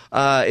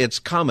 It's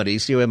comedy,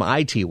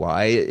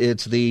 C-O-M-I-T-Y.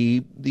 It's the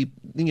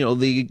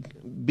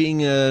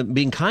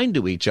being kind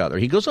to each other.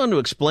 He goes on to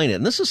explain it,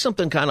 and this is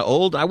something kind of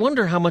old. I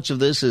wonder how much of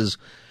this is,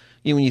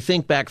 when you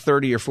think back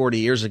 30 or 40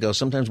 years ago,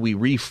 sometimes we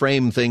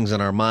reframe things in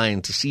our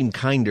mind to seem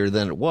kinder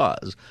than it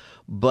was.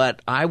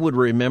 But I would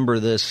remember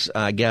this,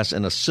 I guess,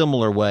 in a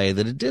similar way,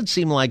 that it did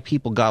seem like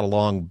people got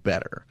along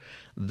better,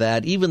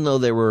 that even though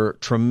there were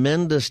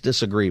tremendous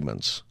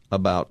disagreements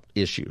about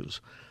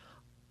issues,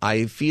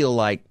 I feel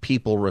like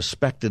people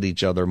respected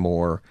each other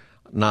more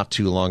not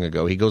too long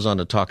ago. He goes on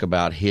to talk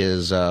about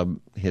his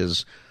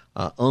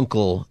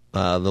uncle,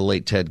 the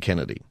late Ted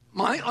Kennedy.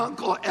 My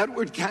uncle,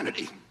 Edward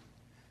Kennedy,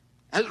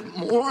 has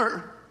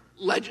more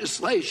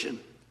legislation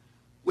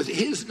with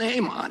his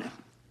name on it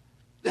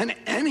than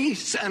any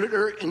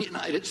senator in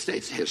United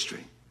States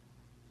history.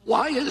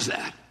 Why is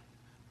that?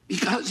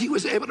 Because he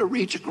was able to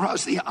reach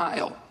across the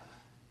aisle,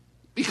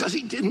 because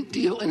he didn't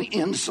deal in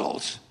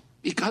insults,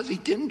 because he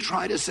didn't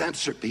try to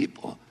censor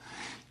people.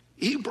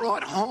 He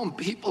brought home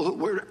people who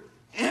were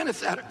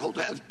antithetical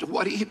to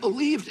what he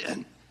believed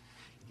in.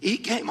 He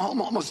came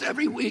home almost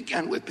every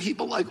weekend with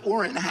people like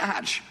Orrin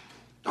Hatch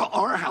to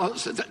our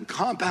house at the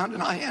compound in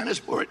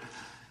Hyannisport.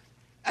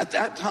 At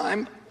that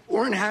time,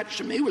 Orrin Hatch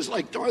to me was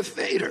like Darth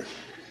Vader,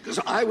 because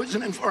I was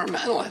an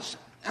environmentalist.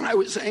 And I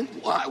was saying,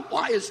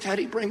 why is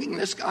Teddy bringing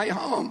this guy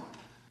home?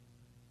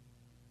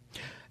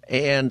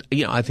 And,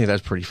 I think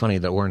that's pretty funny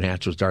that Orrin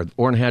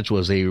Hatch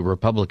was a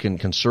Republican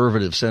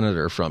conservative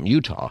senator from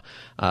Utah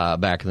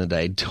back in the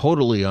day,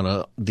 totally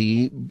on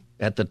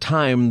at the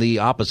time, the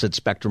opposite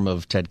spectrum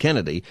of Ted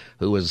Kennedy,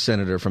 who was a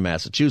senator from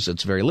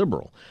Massachusetts, very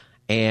liberal.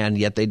 And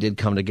yet they did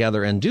come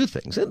together and do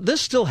things.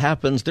 This still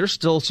happens. There's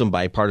still some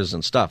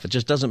bipartisan stuff. It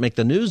just doesn't make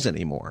the news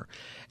anymore.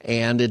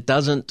 And it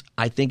doesn't –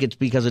 I think it's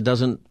because it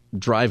doesn't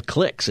drive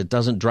clicks. It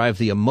doesn't drive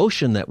the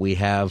emotion that we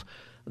have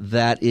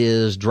that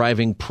is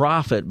driving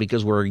profit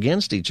because we're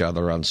against each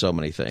other on so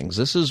many things.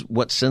 This is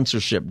what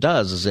censorship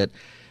does, is that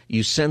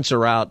you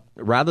censor out –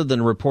 rather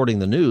than reporting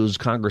the news,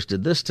 Congress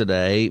did this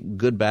today,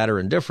 good, bad, or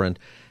indifferent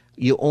 –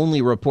 you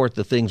only report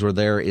the things where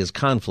there is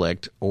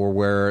conflict or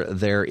where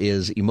there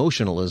is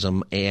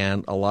emotionalism,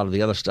 and a lot of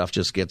the other stuff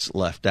just gets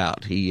left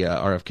out.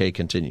 RFK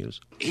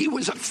continues. He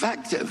was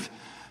effective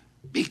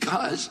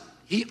because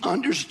he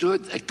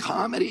understood that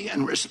comedy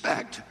and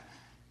respect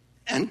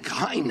and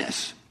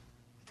kindness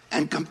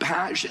and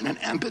compassion and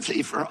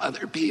empathy for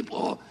other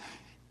people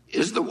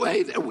is the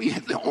way that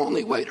the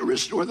only way to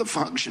restore the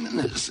function in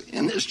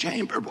this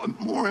chamber. But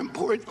more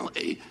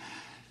importantly,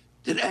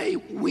 today,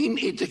 we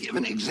need to give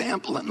an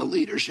example in the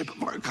leadership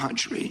of our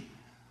country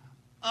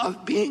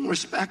of being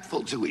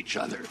respectful to each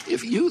other.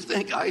 If you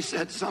think I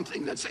said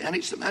something that's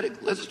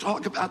anti-Semitic, let's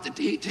talk about the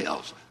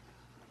details.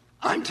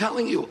 I'm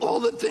telling you all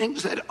the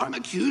things that I'm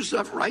accused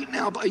of right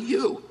now by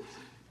you.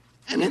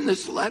 And in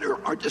this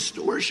letter are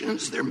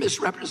distortions, they're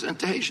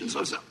misrepresentations.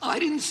 I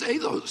didn't say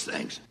those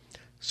things.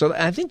 So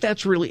I think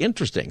that's really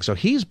interesting. So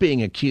he's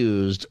being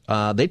accused.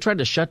 They tried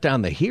to shut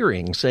down the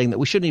hearing, saying that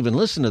we shouldn't even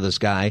listen to this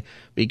guy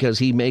because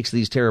he makes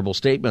these terrible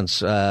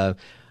statements,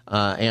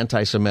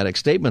 anti-Semitic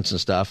statements and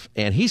stuff.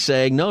 And he's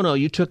saying, no,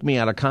 you took me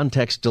out of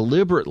context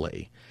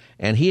deliberately.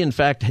 And he, in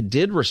fact,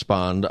 did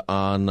respond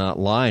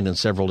online in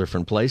several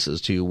different places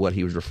to what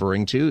he was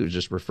referring to. He was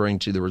just referring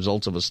to the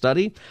results of a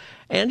study.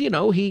 And,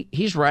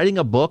 he's writing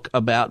a book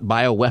about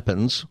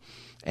bioweapons,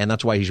 and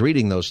that's why he's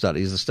reading those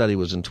studies. The study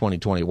was in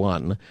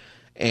 2021.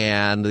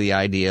 And the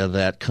idea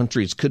that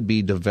countries could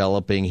be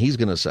developing, he's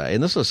going to say,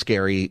 and this is a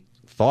scary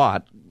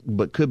thought,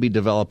 but could be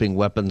developing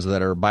weapons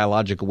that are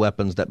biological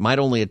weapons that might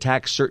only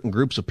attack certain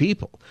groups of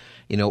people,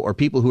 or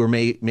people who are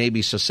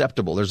maybe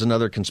susceptible. There's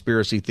another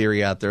conspiracy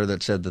theory out there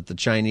that said that the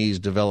Chinese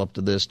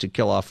developed this to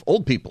kill off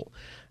old people.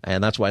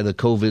 And that's why the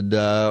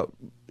COVID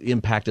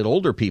impacted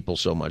older people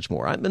so much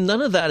more. I mean,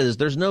 none of that is,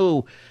 there's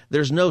no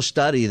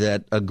study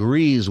that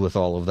agrees with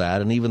all of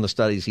that. And even the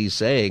studies he's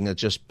saying,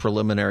 it's just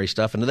preliminary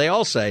stuff. And they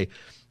all say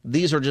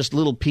these are just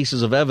little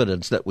pieces of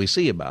evidence that we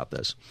see about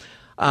this.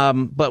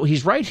 But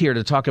he's right here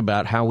to talk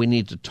about how we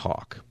need to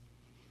talk.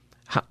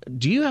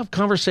 Do you have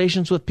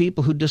conversations with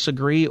people who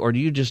disagree, or do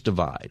you just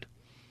divide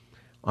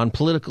on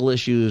political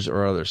issues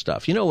or other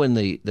stuff? In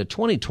the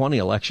 2020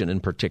 election in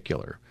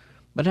particular,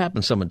 but it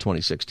happened some in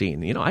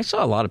 2016. I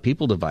saw a lot of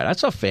people divide. I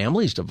saw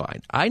families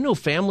divide. I know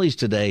families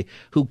today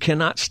who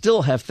cannot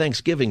still have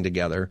Thanksgiving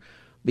together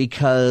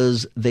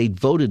because they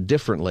voted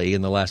differently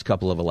in the last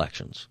couple of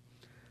elections.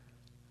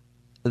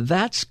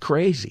 That's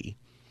crazy.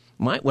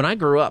 When I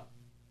grew up,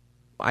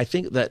 I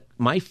think that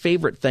my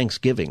favorite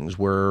Thanksgivings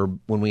were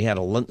when we had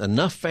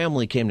enough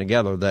family came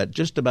together that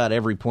just about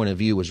every point of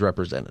view was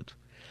represented.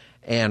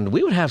 And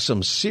we would have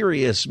some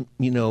serious,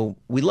 we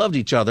loved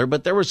each other,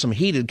 but there was some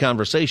heated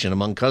conversation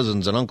among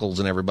cousins and uncles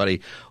and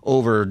everybody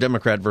over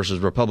Democrat versus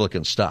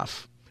Republican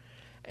stuff.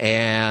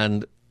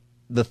 And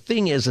the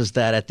thing is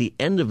that at the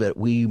end of it,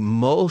 we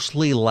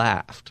mostly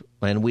laughed,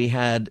 and we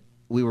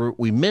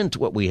meant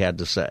what we had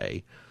to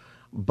say,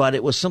 but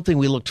it was something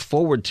we looked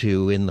forward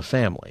to in the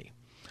family.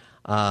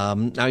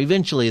 Now,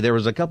 eventually, there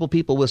was a couple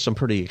people with some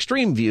pretty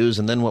extreme views,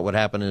 and then what would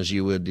happen is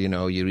you'd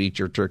eat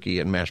your turkey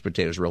and mashed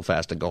potatoes real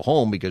fast and go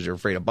home because you're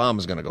afraid a bomb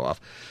is going to go off.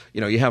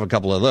 You have a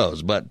couple of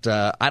those, but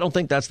I don't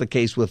think that's the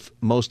case with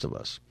most of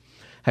us.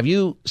 Have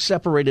you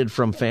separated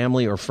from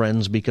family or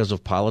friends because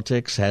of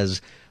politics?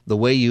 Has the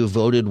way you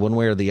voted one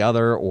way or the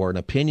other, or an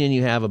opinion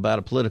you have about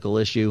a political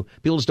issue,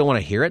 people just don't want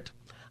to hear it?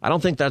 I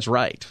don't think that's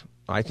right.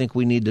 I think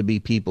we need to be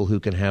people who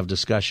can have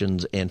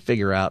discussions and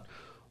figure out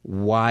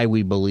why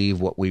we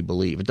believe what we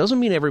believe. It doesn't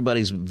mean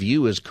everybody's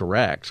view is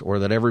correct or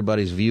that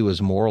everybody's view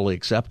is morally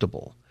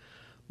acceptable.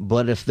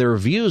 But if there are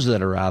views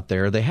that are out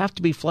there, they have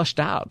to be flushed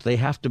out. They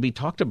have to be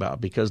talked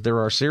about because there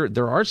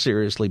are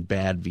seriously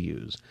bad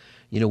views.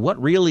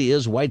 What really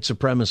is white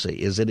supremacy?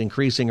 Is it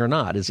increasing or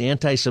not? Is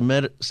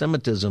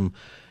anti-Semitism,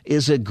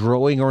 is it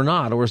growing or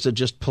not? Or is it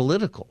just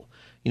political?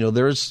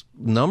 There's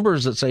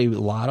numbers that say a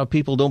lot of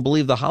people don't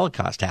believe the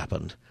Holocaust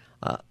happened.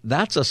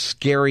 That's a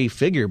scary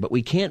figure, but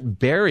we can't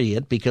bury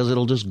it because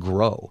it'll just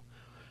grow.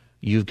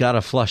 You've got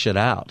to flush it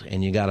out,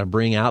 and you got to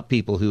bring out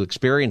people who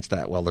experience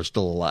that while they're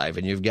still alive.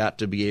 And you've got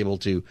to be able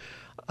to,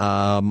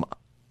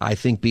 I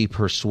think, be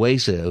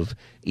persuasive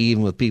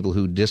even with people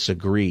who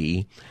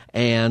disagree.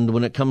 And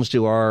when it comes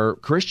to our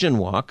Christian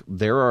walk,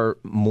 there are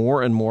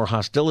more and more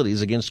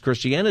hostilities against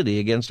Christianity,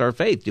 against our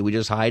faith. Do we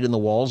just hide in the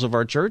walls of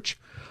our church?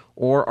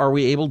 Or are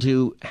we able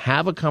to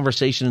have a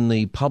conversation in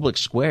the public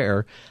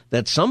square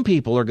that some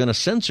people are going to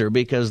censor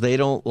because they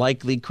don't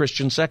like the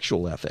Christian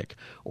sexual ethic,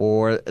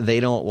 or they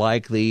don't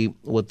like people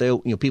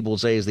will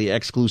say is the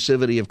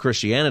exclusivity of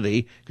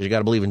Christianity, because you got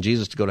to believe in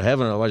Jesus to go to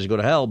heaven, otherwise you go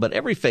to hell. But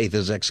every faith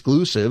is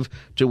exclusive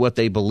to what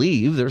they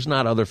believe. There's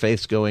not other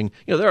faiths going.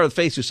 There are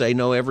faiths who say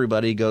no,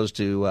 everybody goes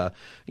to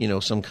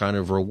some kind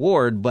of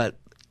reward, but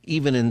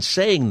even in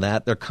saying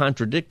that, they're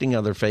contradicting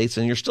other faiths,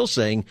 and you're still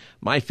saying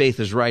my faith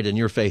is right and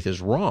your faith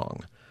is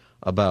wrong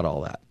about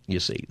all that. You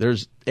see,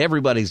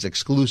 everybody's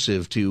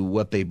exclusive to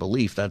what they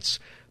believe. That's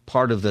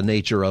part of the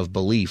nature of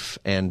belief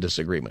and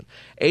disagreement.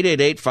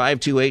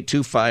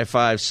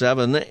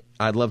 888-528-2557.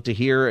 I'd love to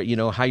hear,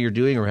 how you're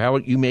doing, or how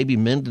you maybe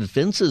mended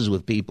fences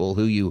with people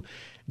who you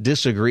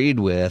disagreed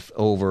with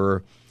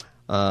over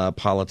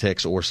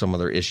politics or some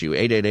other issue.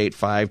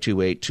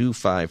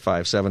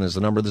 888-528-2557 is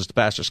the number. This is the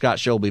Pastor Scott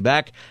Show. We'll be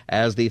back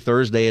as the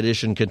Thursday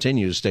edition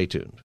continues. Stay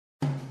tuned.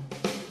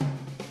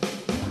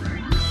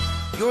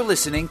 You're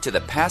listening to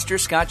the Pastor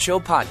Scott Show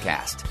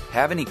podcast.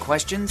 Have any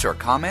questions or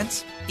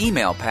comments?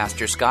 Email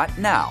Pastor Scott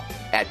now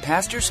at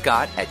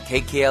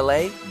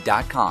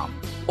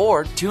pastorscott@kkla.com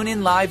or tune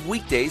in live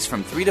weekdays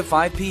from 3 to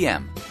 5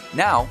 p.m.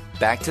 Now,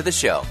 back to the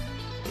show.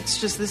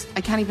 It's just this,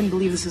 I can't even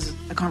believe this is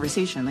a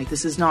conversation.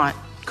 This is not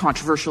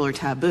controversial or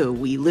taboo.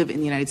 We live in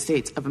the United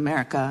States of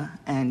America,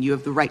 and you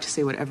have the right to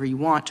say whatever you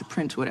want, to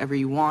print whatever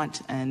you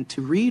want, and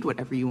to read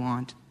whatever you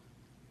want.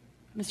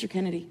 Mr.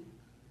 Kennedy.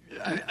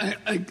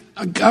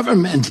 A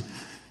government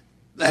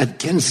that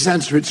can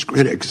censor its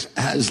critics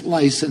has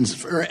license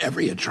for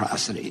every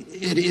atrocity.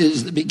 It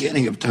is the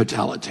beginning of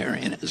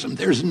totalitarianism.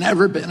 There's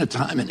never been a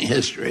time in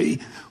history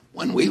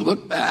when we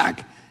look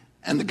back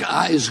and the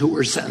guys who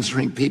were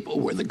censoring people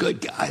were the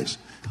good guys.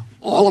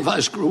 All of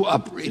us grew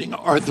up reading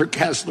Arthur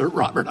Koestler,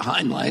 Robert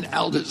Heinlein,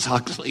 Aldous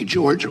Huxley,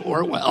 George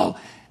Orwell,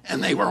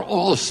 and they were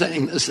all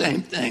saying the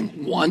same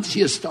thing. Once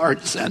you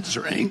start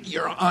censoring,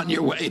 you're on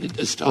your way to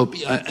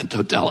dystopia and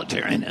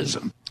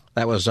totalitarianism.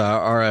 That was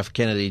RFK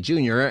Kennedy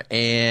Jr.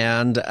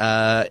 and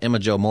Emma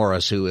Jo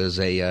Morris, who is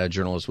a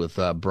journalist with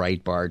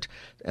Breitbart,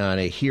 on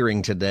a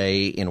hearing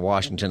today in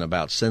Washington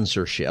about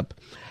censorship.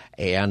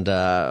 And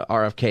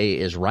RFK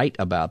is right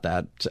about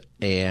that,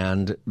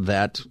 and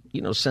that,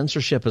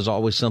 censorship is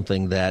always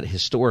something that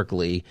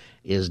historically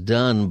is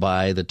done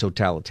by the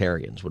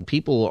totalitarians. When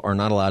people are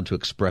not allowed to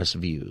express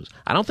views,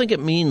 I don't think it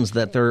means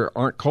that there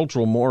aren't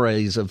cultural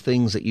mores of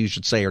things that you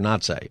should say or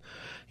not say.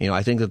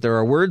 I think that there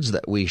are words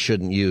that we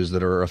shouldn't use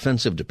that are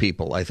offensive to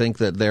people. I think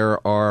that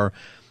there are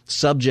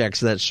subjects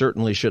that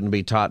certainly shouldn't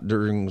be taught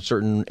during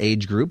certain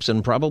age groups,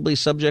 and probably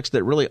subjects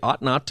that really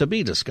ought not to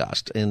be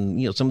discussed.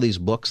 And, some of these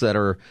books that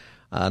are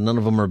none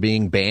of them are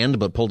being banned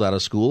but pulled out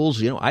of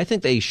schools. I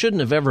think they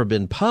shouldn't have ever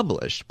been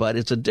published, but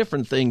it's a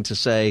different thing to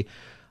say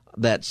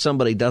that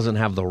somebody doesn't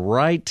have the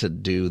right to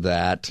do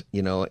that.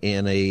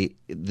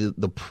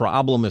 The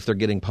problem, if they're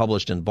getting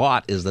published and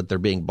bought, is that they're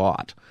being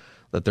bought,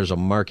 that there's a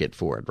market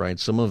for it, right?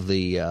 Some of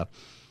the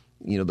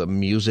the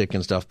music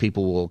and stuff,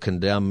 people will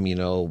condemn,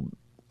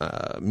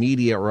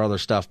 media or other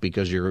stuff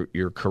because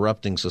you're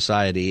corrupting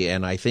society,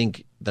 and I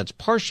think that's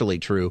partially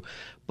true.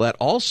 But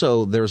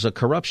also there's a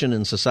corruption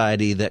in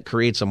society that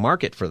creates a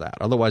market for that.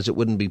 Otherwise it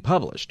wouldn't be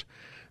published,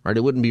 right?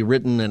 It wouldn't be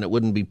written, and it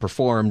wouldn't be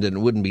performed, and it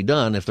wouldn't be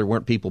done if there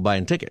weren't people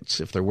buying tickets,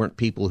 if there weren't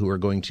people who are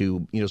going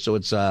to, so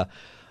it's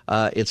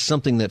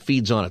something that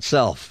feeds on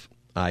itself,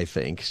 I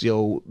think.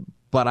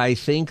 But I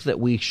think that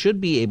we should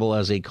be able,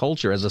 as a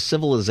culture, as a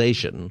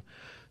civilization,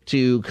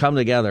 to come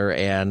together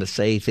and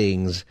say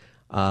things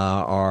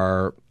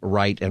are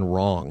right and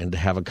wrong, and to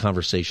have a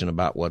conversation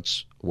about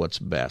what's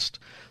best.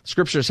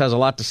 Scriptures has a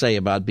lot to say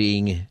about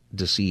being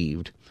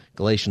deceived.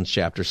 Galatians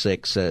chapter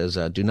 6 says,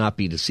 do not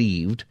be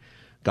deceived.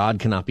 God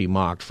cannot be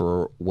mocked,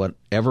 for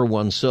whatever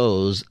one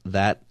sows,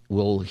 that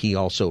will he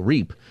also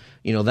reap.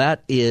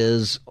 That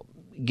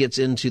gets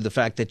into the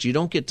fact that you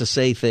don't get to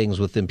say things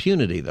with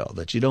impunity, though,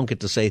 that you don't get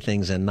to say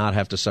things and not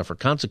have to suffer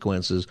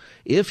consequences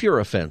if you're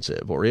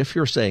offensive, or if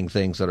you're saying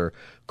things that are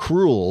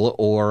cruel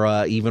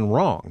or even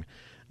wrong.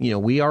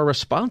 We are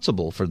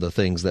responsible for the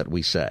things that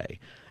we say.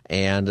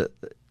 And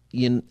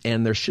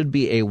there should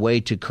be a way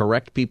to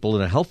correct people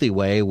in a healthy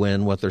way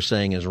when what they're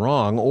saying is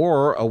wrong,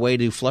 or a way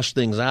to flush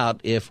things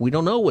out if we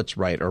don't know what's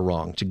right or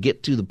wrong, to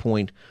get to the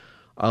point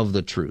of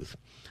the truth.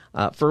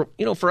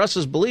 For us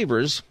as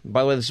believers,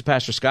 by the way, this is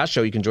Pastor Scott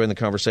Show. You can join the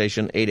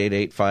conversation,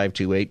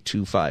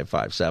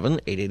 888-528-2557,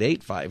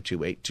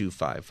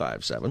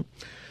 888-528-2557.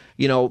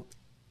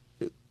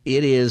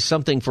 It is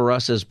something for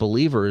us as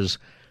believers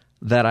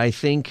that I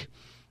think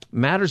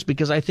matters,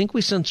 because I think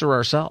we censor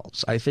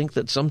ourselves. I think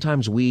that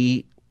sometimes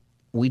we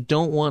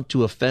don't want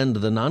to offend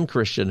the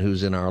non-Christian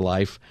who's in our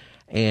life,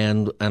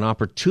 and an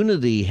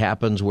opportunity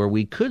happens where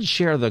we could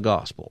share the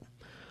gospel,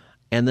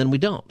 and then we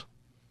don't.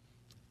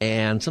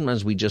 And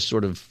sometimes we just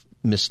sort of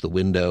miss the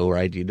window,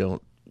 right? You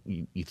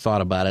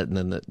thought about it, and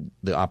then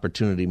the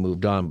opportunity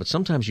moved on. But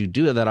sometimes you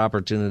do have that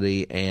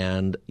opportunity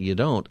and you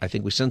don't. I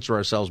think we censor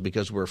ourselves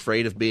because we're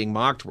afraid of being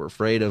mocked. We're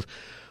afraid of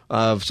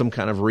some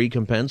kind of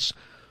recompense.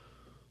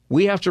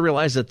 we have to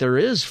realize that there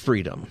is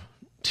freedom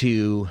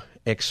to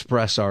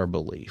express our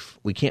belief.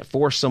 We can't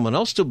force someone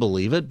else to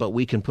believe it, but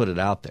we can put it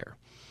out there.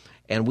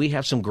 And we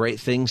have some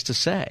great things to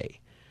say.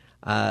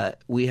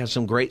 We have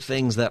some great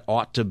things that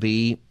ought to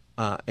be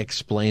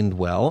explained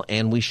well,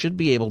 and we should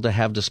be able to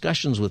have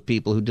discussions with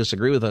people who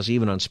disagree with us,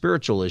 even on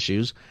spiritual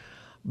issues,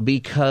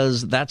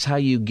 because that's how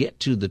you get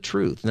to the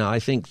truth. Now, I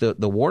think the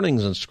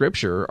warnings in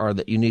Scripture are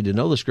that you need to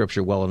know the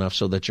Scripture well enough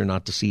so that you're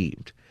not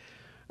deceived.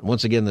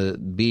 Once again, the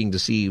being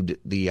deceived,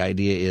 the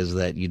idea is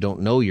that you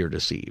don't know you're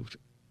deceived.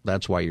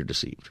 That's why you're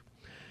deceived.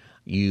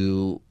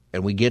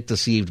 And we get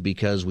deceived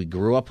because we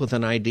grew up with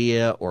an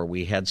idea, or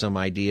we had some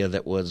idea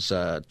that was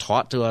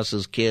taught to us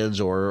as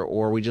kids,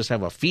 or we just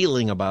have a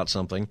feeling about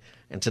something.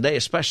 And today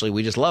especially,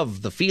 we just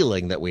love the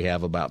feeling that we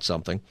have about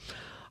something.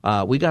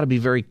 We got to be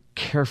very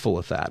careful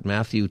with that.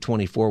 Matthew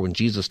 24, when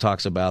Jesus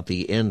talks about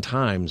the end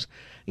times,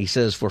 he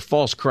says, "For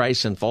false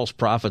Christs and false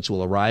prophets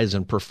will arise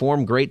and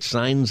perform great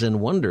signs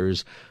and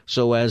wonders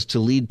so as to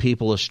lead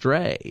people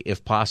astray,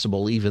 if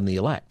possible, even the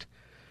elect."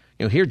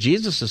 Here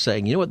Jesus is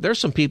saying, you know what, there's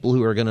some people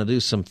who are going to do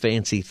some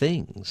fancy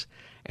things,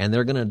 and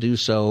they're going to do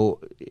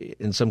so,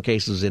 in some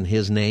cases, in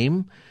his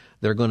name.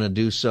 They're going to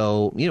do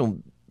so,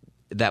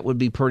 that would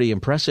be pretty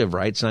impressive,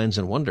 right? Signs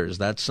and wonders.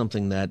 That's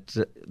something that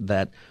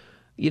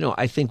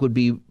I think would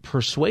be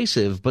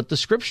persuasive, but the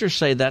Scriptures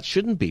say that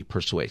shouldn't be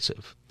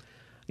persuasive.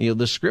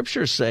 The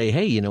Scriptures say,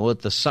 hey, you know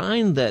what, the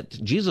sign that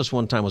Jesus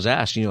one time was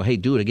asked, hey,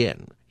 do it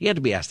again. He had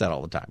to be asked that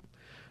all the time.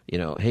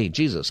 Hey,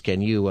 Jesus,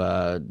 can you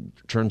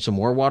turn some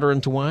more water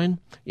into wine?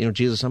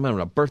 Jesus, I'm having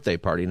a birthday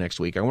party next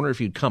week. I wonder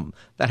if you'd come.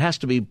 That has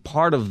to be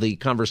part of the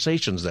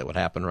conversations that would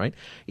happen, right?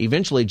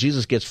 Eventually,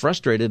 Jesus gets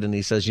frustrated, and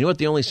he says, you know what,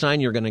 the only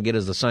sign you're going to get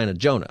is the sign of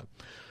Jonah,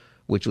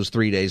 which was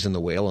 3 days in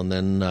the whale, and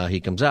then he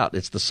comes out.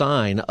 It's the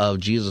sign of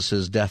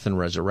Jesus' death and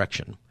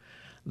resurrection,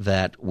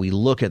 that we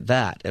look at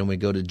that, and we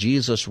go to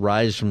Jesus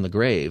rise from the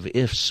grave.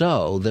 If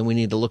so, then we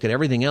need to look at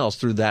everything else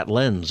through that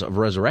lens of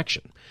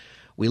resurrection.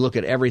 We look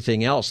at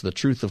everything else, the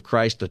truth of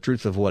Christ, the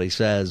truth of what he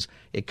says.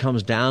 It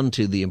comes down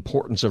to the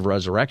importance of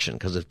resurrection,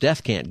 because if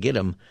death can't get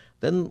him,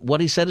 then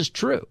what he said is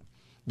true.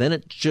 Then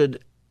it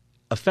should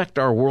affect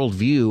our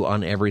worldview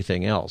on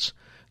everything else.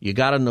 You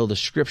got to know the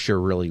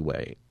Scripture really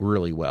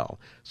well.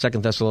 2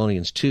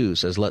 Thessalonians 2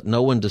 says, "Let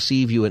no one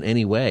deceive you in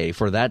any way,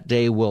 for that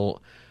day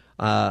will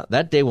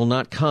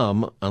not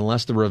come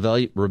unless the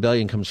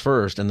rebellion comes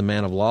first and the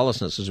man of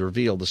lawlessness is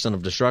revealed, the son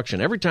of destruction."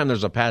 Every time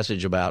there's a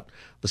passage about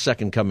the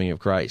second coming of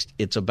Christ,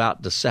 it's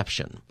about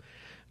deception.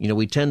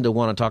 We tend to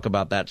want to talk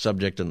about that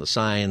subject and the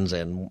signs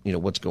and,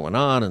 what's going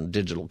on and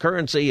digital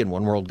currency and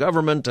one world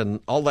government,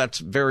 and all that's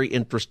very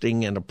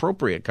interesting and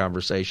appropriate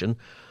conversation.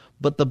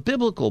 But the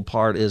biblical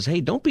part is,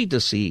 hey, don't be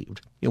deceived.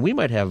 We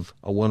might have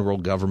a one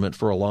world government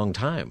for a long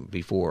time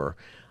before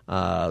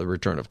the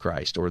return of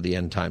Christ or the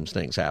end times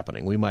things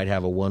happening. We might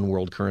have a one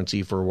world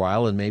currency for a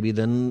while, and maybe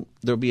then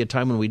there'll be a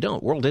time when we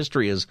don't. World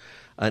history is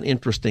an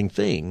interesting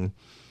thing.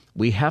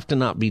 We have to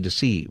not be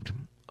deceived.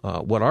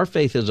 What our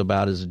faith is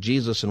about is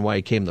Jesus and why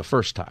he came the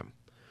first time.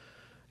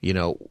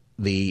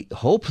 The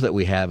hope that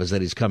we have is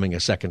that he's coming a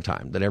second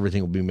time, that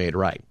everything will be made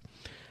right.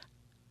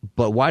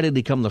 But why did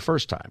he come the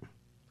first time?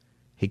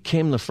 He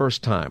came the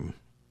first time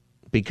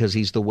because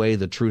he's the way,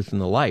 the truth, and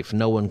the life.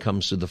 No one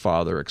comes to the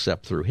Father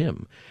except through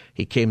him.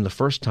 He came the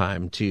first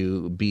time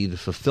to be the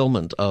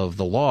fulfillment of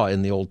the law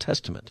in the Old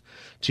Testament,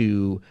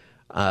 to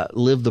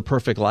live the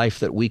perfect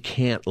life that we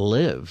can't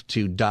live,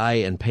 to die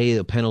and pay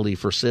the penalty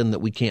for sin that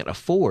we can't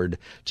afford,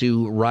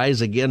 to rise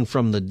again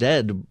from the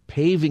dead,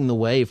 paving the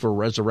way for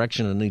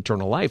resurrection and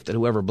eternal life, that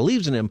whoever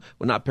believes in him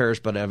will not perish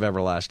but have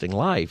everlasting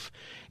life.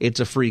 It's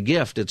a free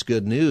gift. It's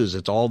good news.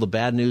 It's all the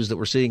bad news that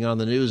we're seeing on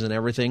the news and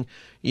everything.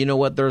 You know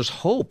what? There's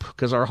hope,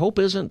 because our hope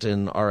isn't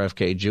in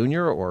RFK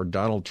Jr. or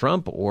Donald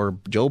Trump or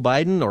Joe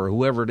Biden or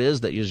whoever it is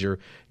that is your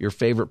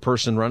favorite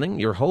person running.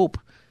 Your hope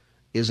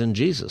is in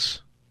Jesus.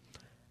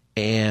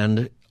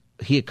 And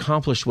he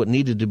accomplished what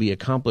needed to be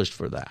accomplished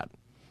for that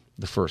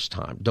the first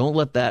time. Don't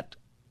let that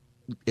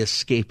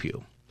escape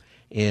you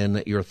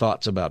in your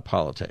thoughts about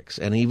politics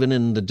and even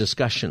in the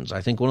discussions.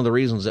 I think one of the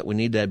reasons that we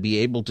need to be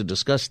able to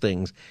discuss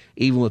things,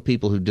 even with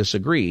people who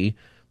disagree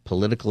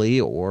politically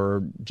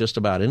or just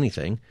about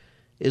anything,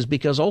 is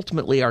because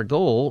ultimately our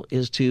goal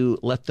is to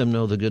let them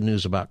know the good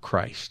news about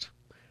Christ.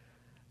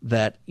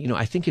 That,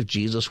 I think if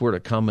Jesus were to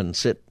come and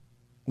sit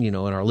in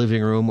our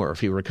living room, or if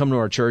he were to come to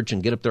our church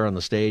and get up there on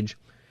the stage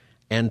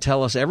and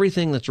tell us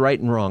everything that's right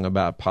and wrong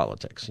about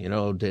politics.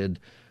 Did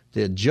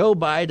Joe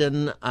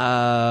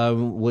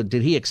Biden,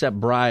 did he accept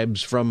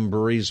bribes from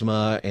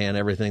Burisma and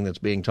everything that's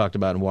being talked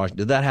about in Washington?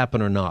 Did that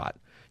happen or not?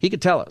 He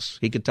could tell us.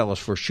 He could tell us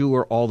for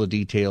sure all the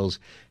details.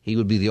 He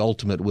would be the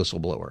ultimate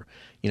whistleblower.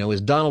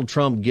 Is Donald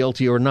Trump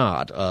guilty or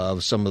not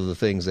of some of the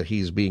things that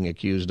he's being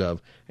accused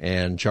of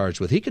and charged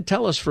with? He could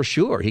tell us for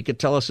sure. He could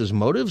tell us his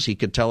motives. He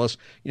could tell us,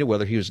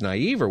 whether he was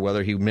naive or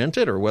whether he meant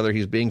it or whether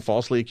he's being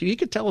falsely accused. He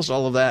could tell us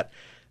all of that,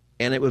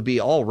 and it would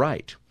be all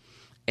right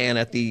and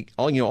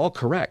all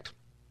correct.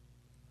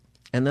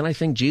 And then I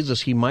think Jesus,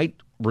 he might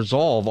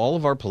resolve all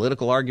of our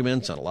political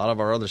arguments and a lot of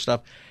our other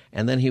stuff,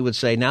 And then he would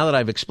say, now that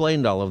I've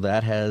explained all of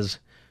that, has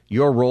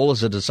your role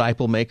as a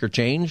disciple maker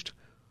changed?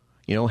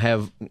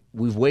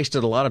 We've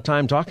wasted a lot of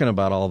time talking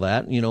about all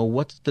that.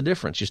 What's the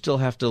difference? You still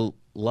have to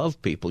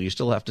love people. You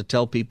still have to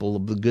tell people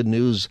the good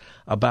news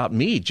about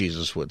me,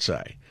 Jesus would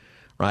say,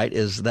 right?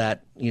 Is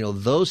that,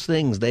 those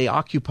things, they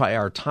occupy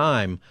our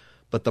time,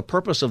 but the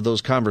purpose of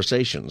those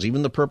conversations,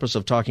 even the purpose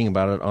of talking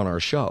about it on our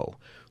show,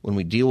 when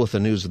we deal with the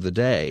news of the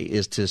day,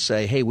 is to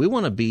say, hey, we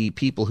want to be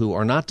people who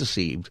are not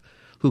deceived,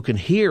 who can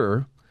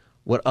hear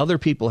what other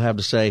people have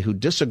to say, who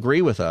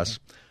disagree with us.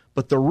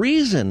 But the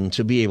reason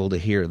to be able to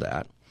hear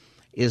that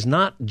is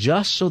not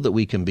just so that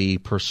we can be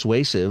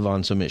persuasive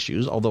on some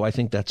issues, although I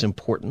think that's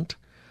important,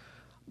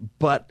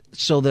 but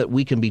so that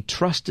we can be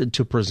trusted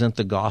to present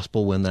the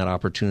gospel when that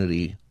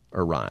opportunity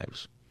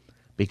arrives.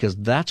 Because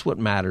that's what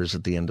matters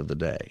at the end of the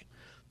day.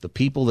 The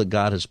people that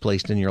God has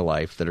placed in your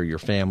life that are your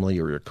family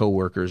or your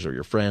coworkers or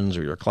your friends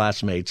or your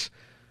classmates,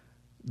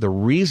 the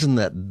reason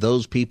that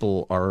those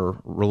people are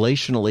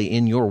relationally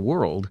in your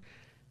world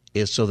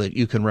is so that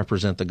you can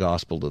represent the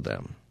gospel to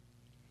them.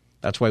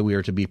 That's why we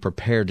are to be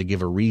prepared to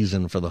give a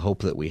reason for the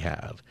hope that we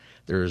have.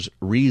 There's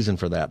reason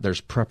for that.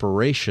 There's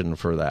preparation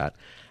for that.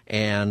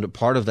 And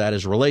part of that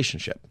is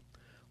relationship.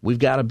 We've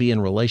got to be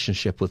in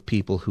relationship with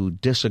people who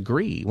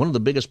disagree. One of the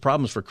biggest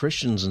problems for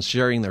Christians in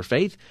sharing their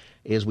faith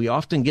is we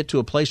often get to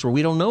a place where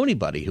we don't know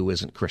anybody who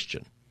isn't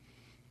Christian.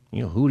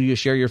 Who do you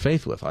share your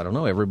faith with? I don't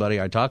know. Everybody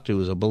I talk to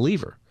is a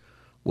believer.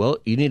 Well,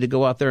 you need to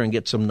go out there and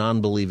get some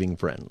non-believing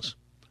friends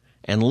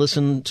and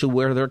listen to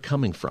where they're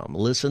coming from.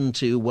 Listen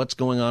to what's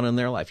going on in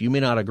their life. You may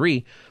not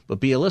agree, but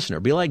be a listener.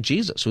 Be like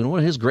Jesus. One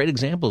of his great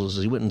examples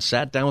is he went and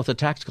sat down with the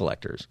tax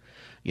collectors.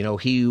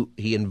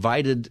 He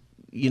invited,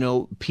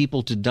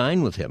 people to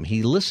dine with him.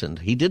 He listened.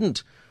 He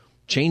didn't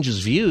change his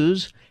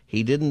views.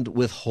 He didn't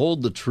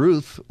withhold the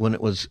truth when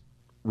it was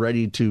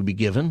ready to be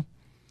given.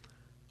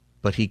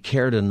 But he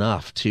cared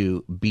enough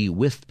to be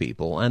with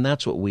people, and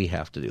that's what we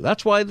have to do.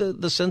 That's why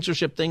the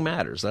censorship thing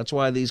matters. That's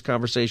why these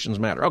conversations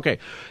matter. Okay,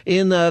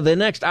 in the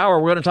next hour,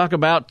 we're going to talk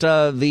about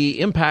the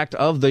impact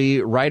of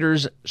the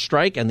writers'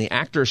 strike and the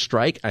actors'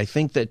 strike. I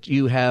think that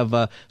you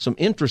have some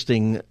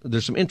interesting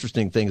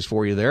things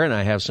for you there, and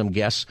I have some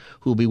guests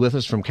who will be with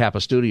us from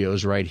Kappa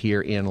Studios right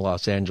here in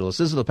Los Angeles.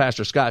 This is the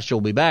Pastor Scott Show.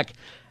 We'll be back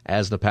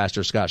as the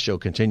Pastor Scott Show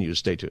continues.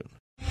 Stay tuned.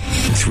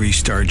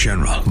 3-star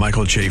General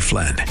Michael J.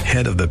 Flynn,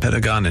 head of the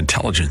Pentagon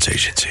Intelligence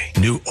Agency,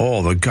 knew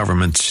all the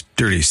government's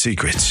dirty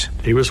secrets.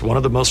 He was one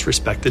of the most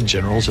respected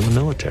generals in the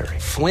military.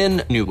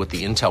 Flynn knew what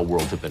the intel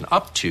world had been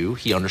up to.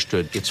 He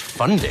understood its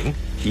funding.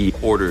 He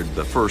ordered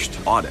the first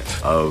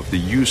audit of the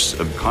use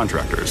of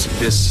contractors.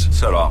 This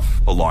set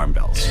off alarm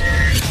bells.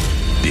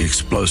 The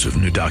explosive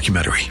new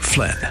documentary,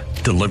 Flynn,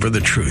 Deliver the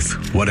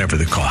Truth, Whatever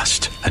the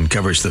Cost,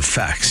 uncovers the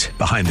facts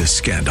behind this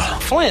scandal.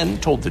 Flynn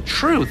told the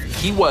truth.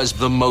 He was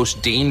the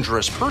most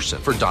dangerous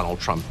person for Donald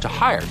Trump to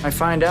hire. I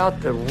find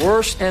out the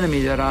worst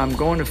enemy that I'm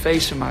going to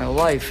face in my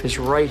life is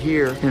right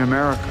here in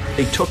America.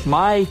 They took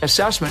my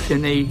assessment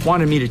and they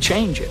wanted me to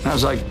change it. And I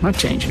was like, I'm not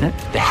changing it.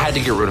 They had to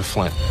get rid of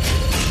Flynn.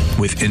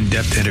 With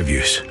in-depth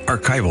interviews,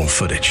 archival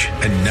footage,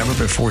 and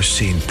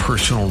never-before-seen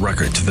personal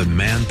records of the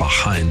man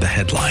behind the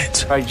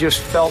headlines. I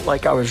just felt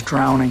like I was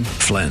drowning.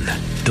 Flynn,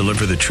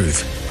 Deliver the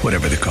Truth,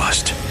 Whatever the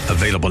Cost.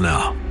 Available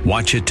now.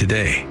 Watch it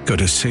today. Go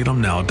to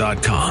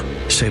salemnow.com.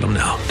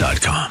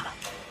 salemnow.com.